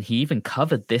it, and he even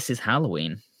covered This Is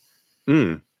Halloween.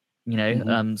 Mm. You know,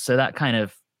 Mhm. so that kind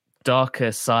of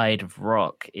darker side of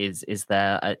rock is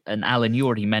there. And Alan, you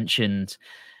already mentioned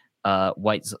I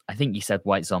think you said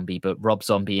White Zombie, but Rob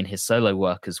Zombie in his solo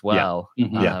work as well,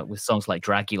 Mhm. Yeah. with songs like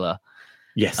Dragula.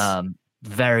 Yes.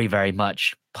 Very, very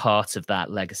much part of that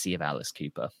legacy of Alice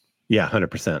Cooper. Yeah,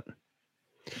 100%.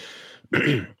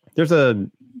 There's a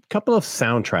couple of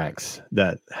soundtracks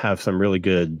that have some really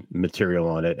good material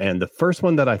on it. And the first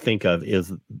one that I think of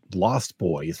is Lost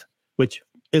Boys, which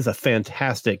is a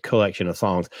fantastic collection of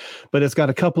songs, but it's got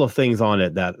a couple of things on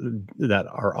it that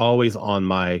are always on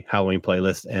my Halloween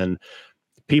playlist. And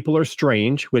People Are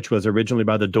Strange, which was originally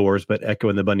by The Doors, but Echo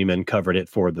and the Bunnymen covered it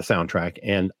for the soundtrack.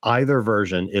 And either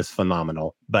version is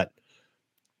phenomenal. But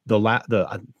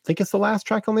I think it's the last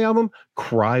track on the album,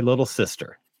 Cry Little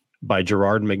Sister by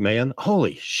Gerard McMahon.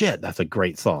 Holy shit, that's a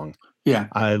great song. Yeah.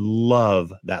 I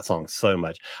love that song so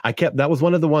much. That was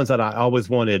one of the ones that I always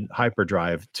wanted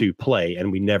Hyperdrive to play,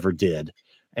 and we never did.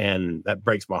 And that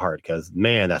breaks my heart because,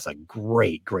 man, that's a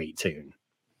great, great tune.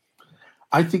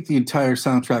 I think the entire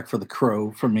soundtrack for The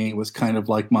Crow for me was kind of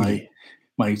like my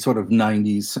sort of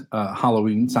 90s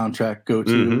Halloween soundtrack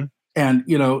go-to. Mhm. And,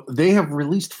 you know, they have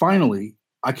released finally,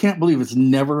 I can't believe it's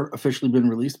never officially been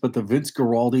released, but the Vince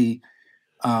Guaraldi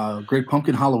Great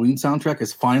Pumpkin Halloween soundtrack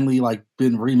has finally like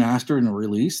been remastered and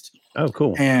released. Oh,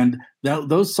 cool. And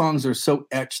those songs are so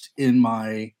etched in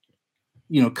my,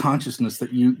 you know, consciousness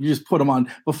that you just put them on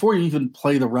before you even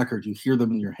play the record, you hear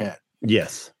them in your head.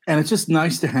 Yes. And it's just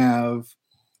nice to have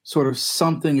sort of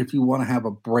something if you want to have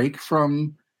a break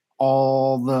from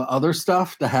all the other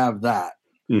stuff to have that.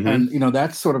 Mhm. And, you know,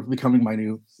 that's sort of becoming my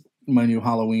new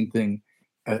Halloween thing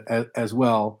as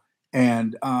well.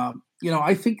 And, you know,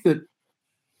 I think that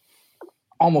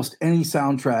almost any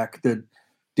soundtrack that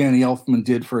Danny Elfman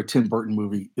did for a Tim Burton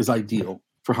movie is ideal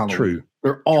for Halloween. True.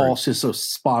 They're all just so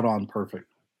spot on perfect.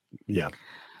 Yeah.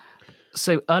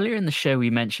 So earlier in the show, we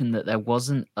mentioned that there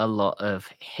wasn't a lot of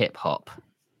hip hop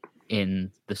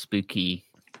in the spooky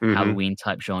Mhm. Halloween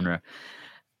type genre.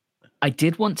 I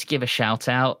did want to give a shout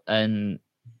out, and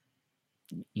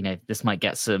you know, this might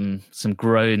get some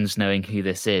groans knowing who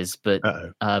this is, but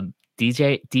Uh-oh.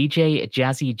 DJ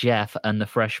Jazzy Jeff and the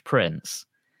Fresh Prince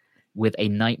with A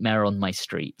Nightmare on My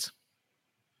Street.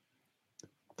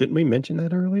 Didn't we mention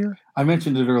that earlier? I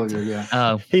mentioned it earlier, yeah.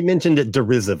 Oh, He mentioned it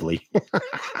derisively.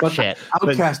 But shit.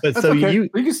 Outcast, but that's so okay. you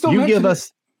We can still give mention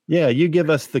us you give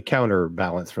us the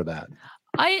counterbalance for that.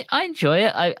 I enjoy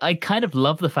it. I kind of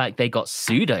love the fact they got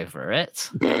sued over it.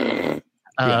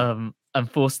 And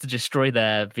forced to destroy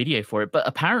their video for it. But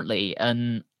apparently,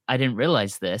 and I didn't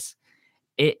realize this,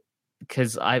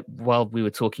 because while we were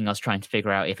talking, I was trying to figure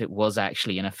out if it was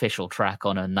actually an official track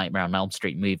on a Nightmare on Elm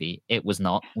Street movie. It was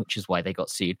not, which is why they got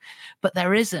sued. But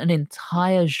there is an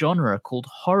entire genre called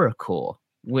horrorcore,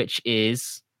 which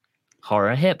is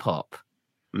horror hip hop.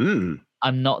 Mm.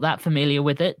 I'm not that familiar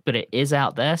with it, but it is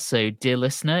out there. So, dear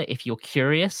listener, if you're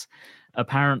curious,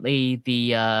 apparently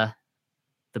the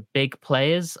big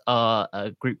players are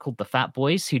a group called the Fat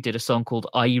Boys, who did a song called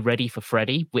Are You Ready for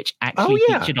Freddy, which actually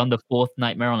featured on the 4th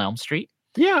Nightmare on Elm Street.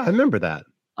 Yeah, I remember that.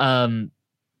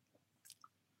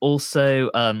 Also,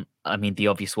 I mean, the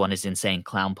obvious one is Insane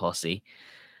Clown Posse.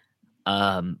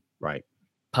 Right.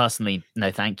 Personally,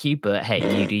 no thank you, but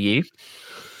hey, you do you.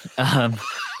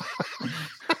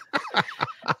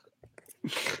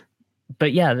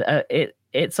 But yeah,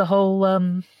 it's a whole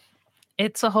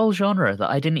genre that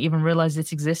I didn't even realize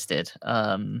it existed.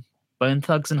 Bone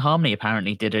Thugs and Harmony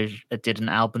apparently did an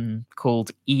album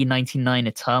called E99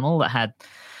 Eternal that had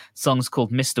songs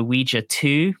called Mr. Ouija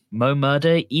 2, Mo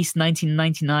Murder, East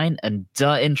 1999, and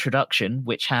Duh Introduction,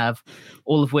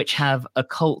 all of which have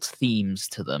occult themes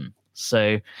to them.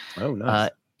 So, nice.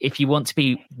 If you want to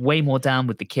be way more down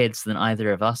with the kids than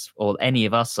either of us or any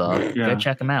of us are, go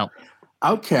check them out.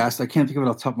 Outcast, I can't think of it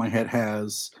off the top of my head,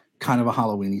 has kind of a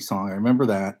Halloween-y song. I remember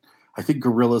that. I think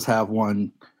Gorillaz have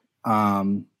one.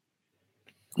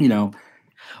 You know,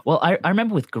 Well, I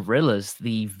remember with Gorillaz,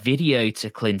 the video to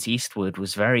Clint Eastwood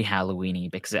was very Halloween-y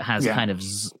because it has kind of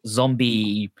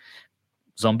zombie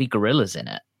gorillas in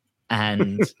it.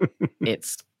 And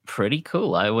it's pretty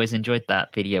cool. I always enjoyed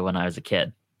that video when I was a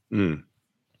kid.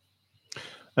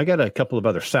 I got a couple of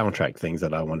other soundtrack things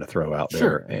that I want to throw out there.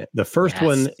 Sure. The first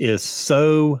one is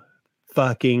so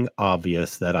fucking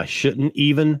obvious that I shouldn't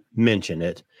even mention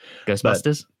it.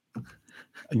 Ghostbusters?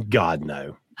 God,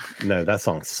 no. No, that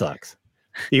song sucks.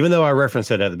 Even though I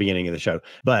referenced it at the beginning of the show.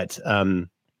 But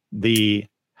the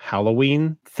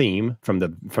Halloween theme from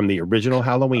the original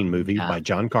Halloween movie by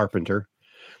John Carpenter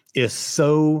is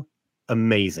so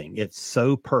amazing. It's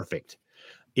so perfect.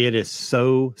 It is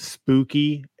so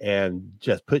spooky and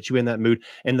just puts you in that mood.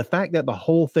 And the fact that the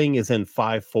whole thing is in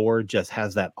 5/4 just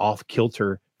has that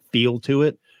off-kilter feel to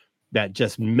it that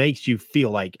just makes you feel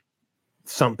like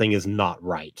something is not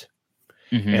right.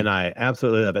 And I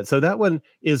absolutely love it. So that one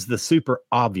is the super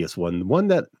obvious one. The one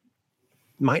that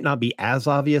might not be as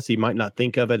obvious, you might not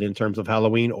think of it in terms of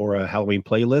Halloween or a Halloween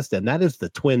playlist, and that is the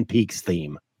Twin Peaks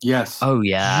theme. Yes. Oh,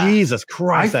 yeah. Jesus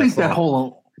Christ. I think that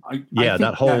whole...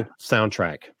 that whole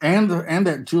soundtrack and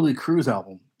that Julie Cruz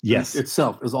album,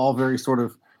 itself is all very sort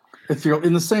of, if you're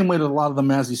in the same way that a lot of the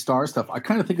Mazzy Star stuff. I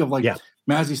kind of think of like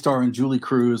Mazzy Star and Julie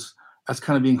Cruz as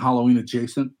kind of being Halloween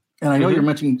adjacent. And I know you're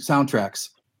mentioning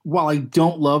soundtracks. While I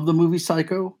don't love the movie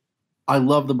Psycho, I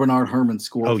love the Bernard Herrmann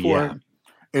score for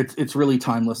it. It's really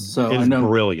timeless. So it's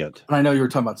brilliant. And I know you were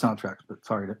talking about soundtracks, but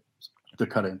sorry to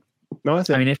cut in. No, that's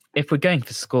it. I mean, if we're going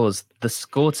for scores, the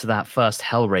score to that first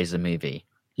Hellraiser movie.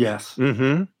 Yes.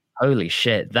 Holy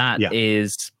shit. That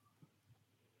is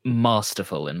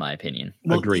masterful, in my opinion.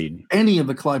 Well, agreed. Any of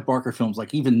the Clive Barker films,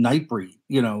 like even Nightbreed,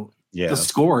 the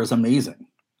score is amazing.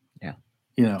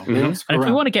 Yeah. And if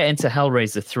we want to get into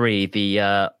Hellraiser 3, the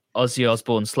Ozzy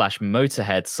Osbourne /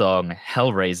 Motorhead song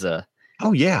Hellraiser.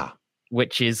 Oh, yeah.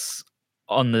 Which is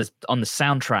on the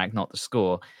soundtrack, not the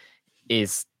score,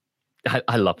 is...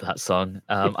 I love that song.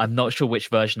 I'm not sure which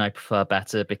version I prefer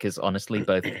better because honestly,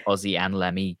 both Ozzy and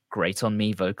Lemmy great on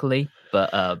me vocally,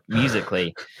 but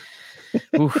musically,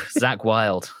 Zakk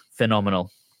Wylde, phenomenal.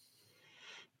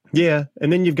 Yeah,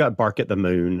 and then you've got Bark at the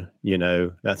Moon.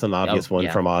 That's an obvious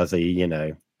one from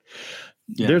Ozzy.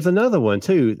 There's another one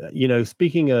too.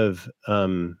 Speaking of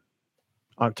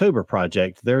October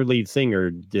Project, their lead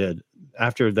singer did,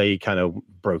 after they kind of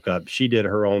broke up, she did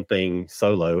her own thing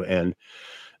solo, and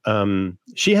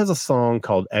she has a song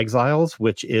called Exiles,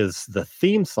 which is the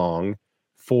theme song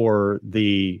for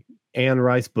the Anne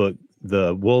Rice book,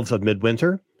 The Wolves of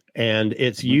Midwinter. And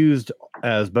it's used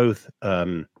as both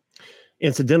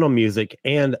incidental music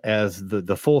and as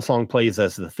the full song plays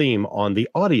as the theme on the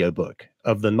audiobook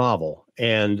of the novel.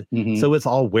 And so it's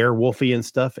all werewolfy and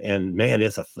stuff. And man,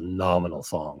 it's a phenomenal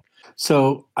song.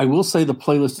 So I will say the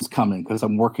playlist is coming because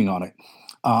I'm working on it.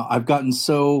 I've gotten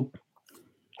so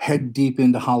head deep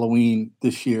into Halloween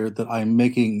this year that I'm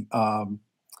making a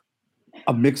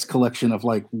mixed collection of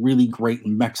like really great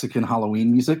Mexican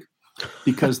Halloween music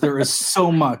because there is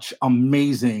so much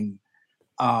amazing,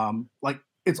 like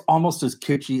it's almost as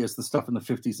kitschy as the stuff in the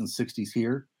 50s and 60s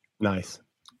here. Nice.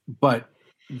 But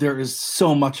there is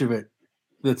so much of it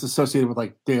that's associated with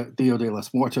like Dia de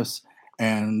los Muertos,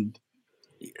 and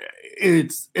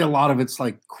it's a lot of it's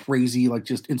like crazy, like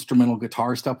just instrumental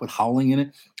guitar stuff with howling in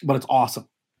it, but it's awesome.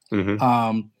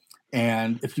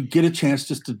 And if you get a chance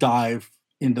just to dive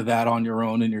into that on your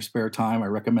own in your spare time, I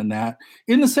recommend that.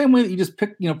 In the same way that you just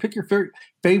pick your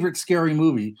favorite scary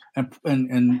movie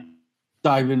and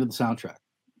dive into the soundtrack.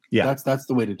 Yeah, that's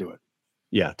the way to do it.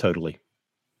 Yeah, totally.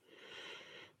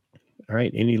 All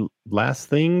right. Any last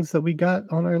things that we got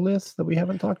on our list that we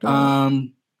haven't talked about?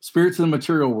 Spirits of the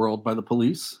Material World by The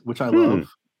Police, which I love.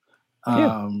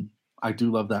 I do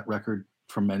love that record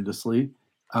tremendously.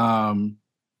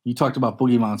 You talked about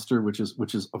Boogie Monster, which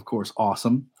is of course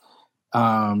awesome.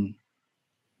 And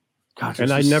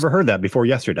I never heard that before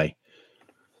yesterday.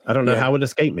 I don't know how it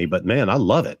escaped me, but man, I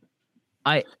love it.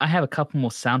 I have a couple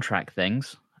more soundtrack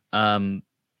things. So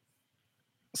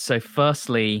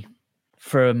firstly,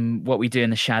 from What We Do in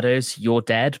the Shadows, You're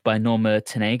Dead by Norma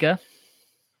Tanega.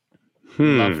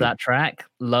 Love that track.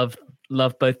 Love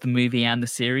both the movie and the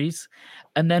series.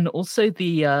 And then also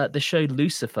the show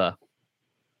Lucifer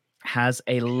has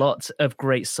a lot of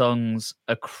great songs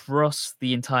across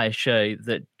the entire show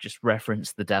that just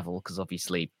reference the devil, because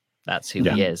obviously that's who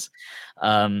he is.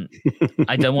 I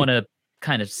don't want to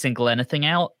kind of single anything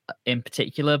out in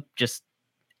particular, just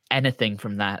anything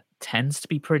from that tends to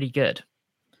be pretty good.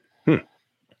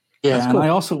 Yeah, and cool.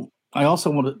 I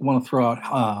also want to throw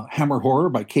out Hammer Horror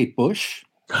by Kate Bush.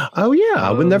 Oh yeah,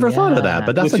 I would never thought of that,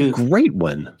 but that's Which a is- great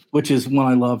one. which is one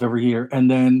I love every year. And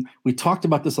then we talked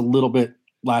about this a little bit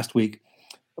last week,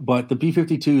 but the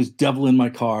B-52's Devil in My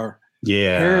Car,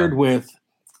 Yeah. paired with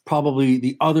probably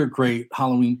the other great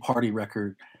Halloween party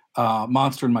record,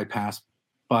 Monster in My Past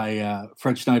by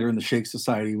Fred Schneider and the Shake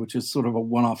Society, which is sort of a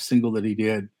one-off single that he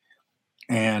did.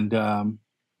 And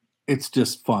it's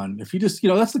just fun. If you just,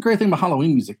 that's the great thing about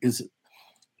Halloween music is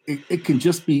it can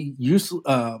just be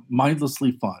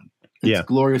mindlessly fun. It's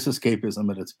glorious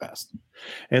escapism at its best.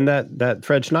 And that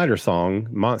Fred Schneider song,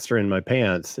 Monster in My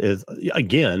Pants, is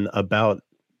again about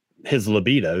his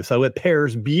libido. So it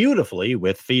pairs beautifully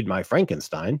with Feed My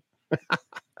Frankenstein.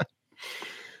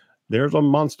 There's a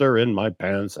monster in my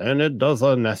pants and it does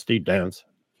a nasty dance.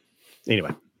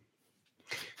 Anyway,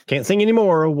 can't sing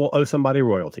anymore. We'll owe somebody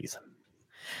royalties.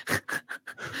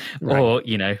 Or,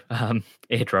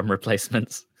 eardrum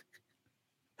replacements.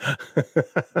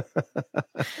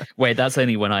 Wait, that's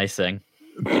only when I sing.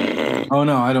 Oh,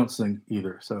 no, I don't sing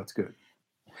either, so it's good.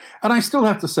 And I still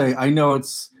have to say, I know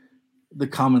it's the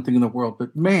common thing in the world,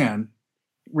 but man,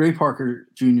 Ray Parker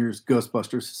Jr.'s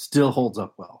Ghostbusters still holds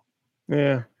up well.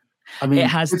 Yeah. I mean, it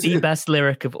has the best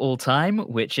lyric of all time,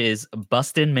 which is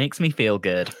 "Bustin' makes me feel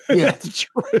good." Yeah,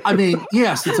 I mean,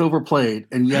 yes, it's overplayed,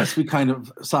 and yes, we kind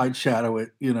of side shadow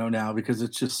it, now because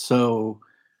it's just so.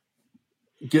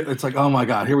 It's like, oh my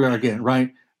God, here we are again,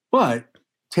 right? But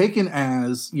taken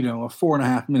as a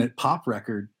 4.5 minute pop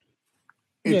record,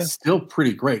 it's still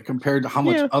pretty great compared to how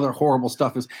much other horrible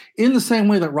stuff is. In the same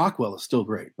way that Rockwell is still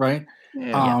great, right?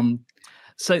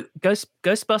 So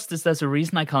Ghostbusters, there's a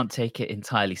reason I can't take it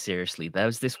entirely seriously. There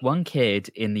was this one kid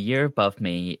in the year above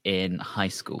me in high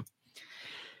school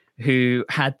who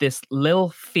had this Lil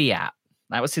Fiat.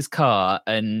 That was his car,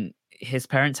 and his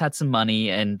parents had some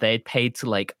money and they'd paid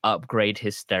to upgrade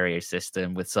his stereo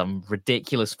system with some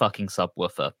ridiculous fucking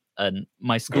subwoofer. And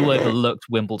my school overlooked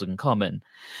Wimbledon Common.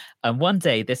 And one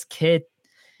day this kid,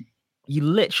 you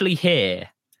literally hear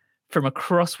from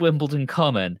across Wimbledon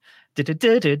Common, and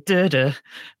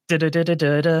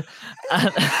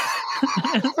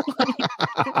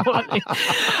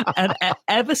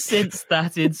ever since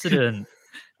that incident,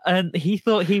 and he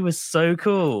thought he was so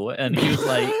cool, and he was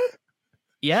like,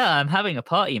 "Yeah, I'm having a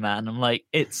party, man." I'm like,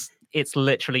 "It's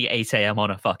literally 8 a.m. on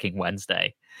a fucking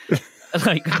Wednesday."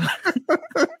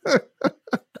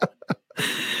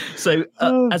 So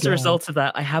as a result of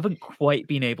that, I haven't quite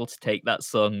been able to take that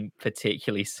song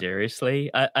particularly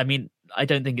seriously. I mean, I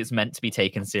don't think it's meant to be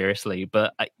taken seriously,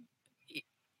 but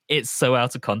it's so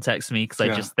out of context to me because I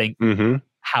just think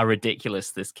how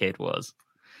ridiculous this kid was.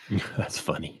 That's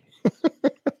funny.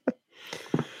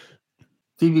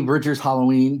 Phoebe Bridgers'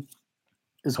 Halloween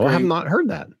is great. I have not heard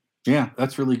that. Yeah,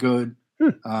 that's really good.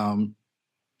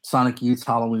 Sonic Youth's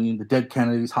Halloween, the Dead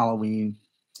Kennedys' Halloween.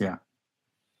 Yeah.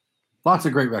 Lots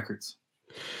of great records.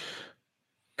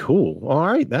 Cool. All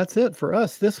right. That's it for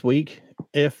us this week.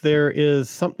 If there is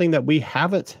something that we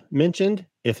haven't mentioned,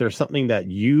 if there's something that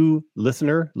you,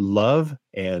 listener, love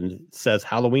and says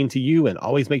Halloween to you and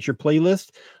always makes your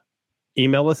playlist,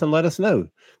 email us and let us know.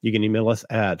 You can email us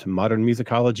at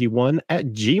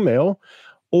modernmusicology1@gmail.com,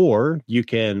 or you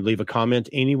can leave a comment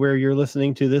anywhere you're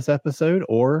listening to this episode,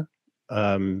 or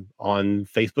on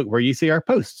Facebook where you see our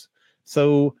posts.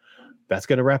 So that's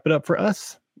going to wrap it up for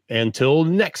us until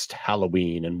next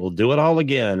Halloween, and we'll do it all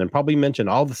again and probably mention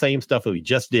all the same stuff that we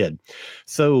just did.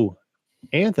 So,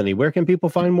 Anthony, where can people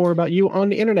find more about you on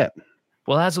the internet?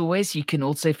 Well, as always, you can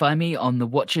also find me on the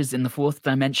Watchers in the Fourth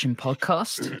Dimension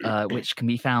podcast, which can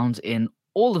be found in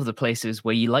all of the places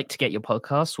where you like to get your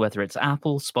podcasts, whether it's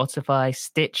Apple, Spotify,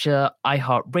 Stitcher,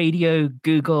 iHeartRadio,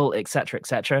 Google,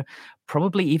 etc.,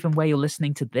 probably even where you're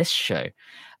listening to this show.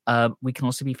 We can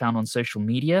also be found on social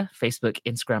media, Facebook,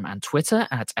 Instagram, and Twitter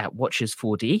at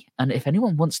Watchers4D. And if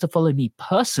anyone wants to follow me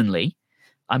personally,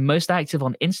 I'm most active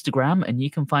on Instagram, and you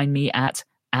can find me at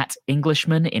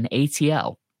Englishman in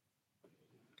ATL.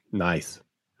 Nice.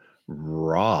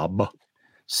 Rob.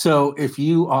 So if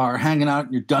you are hanging out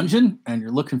in your dungeon and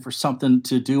you're looking for something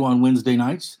to do on Wednesday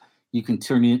nights, you can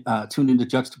tune into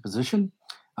Juxtaposition.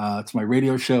 It's my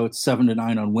radio show. It's 7 to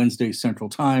 9 on Wednesday Central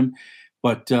Time.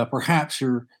 But perhaps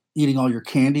you're eating all your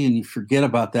candy and you forget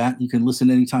about that. You can listen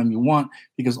anytime you want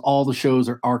because all the shows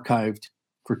are archived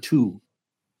for 2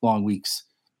 long weeks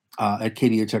at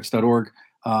kdhx.org.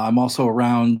 I'm also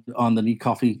around on the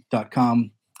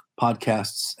needcoffee.com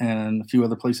podcasts and a few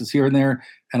other places here and there.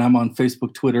 And I'm on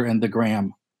Facebook, Twitter, and the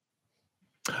Gram.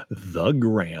 The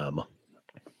Gram. All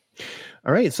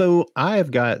right. So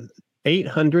I've got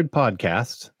 800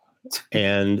 podcasts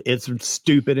and it's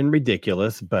stupid and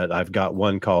ridiculous, but I've got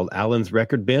one called Alan's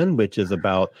Record Bin, which is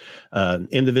about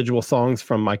individual songs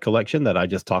from my collection that I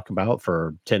just talk about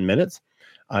for 10 minutes.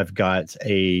 I've got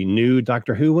a new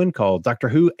Doctor Who one called Doctor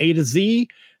Who A to Z,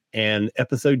 and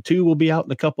episode 2 will be out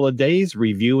in a couple of days,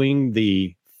 reviewing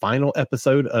the final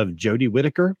episode of Jodie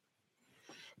Whittaker.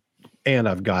 And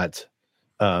I've got,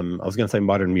 I was going to say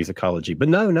modern musicology, but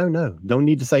no, don't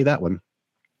need to say that one.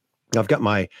 I've got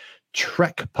my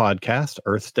Trek podcast,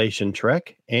 Earth Station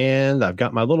Trek, and I've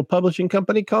got my little publishing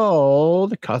company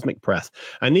called Cosmic Press.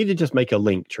 I need to just make a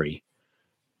link tree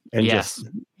and just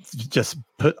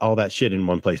put all that shit in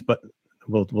one place, but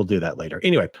we'll do that later.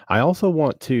 Anyway, I also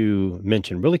want to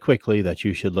mention really quickly that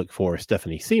you should look for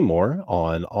Stephanie Seymour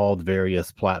on all the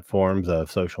various platforms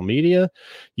of social media.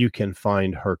 You can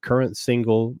find her current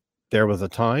single, There Was a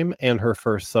Time, and her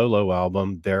first solo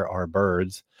album, There Are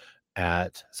Birds,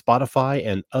 at Spotify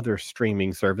and other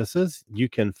streaming services. You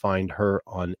can find her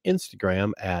on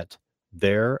Instagram at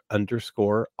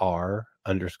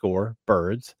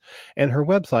there_are_birds, and her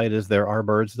website is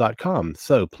therearebirds.com.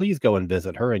 So please go and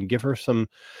visit her and give her some,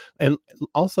 and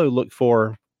also look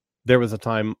for There Was a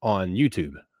Time on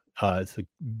YouTube. It's a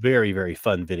very, very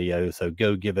fun video, so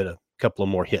go give it a couple of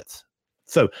more hits.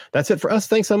 So that's it for us.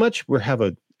 Thanks so much.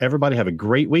 Everybody have a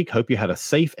great week. Hope you had a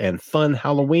safe and fun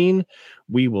Halloween.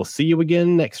 We will see you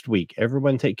again next week.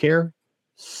 Everyone take care.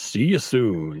 See you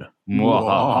soon.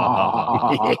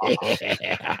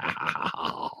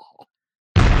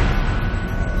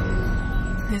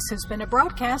 This has been a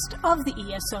broadcast of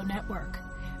the ESO Network.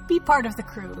 Be part of the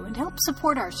crew and help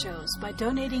support our shows by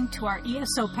donating to our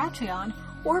ESO Patreon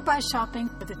or by shopping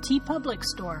for the TeePublic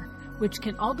store, which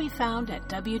can all be found at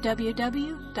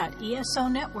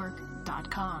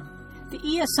www.esonetwork.com.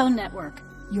 The ESO Network,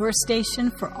 your station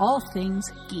for all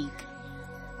things geek.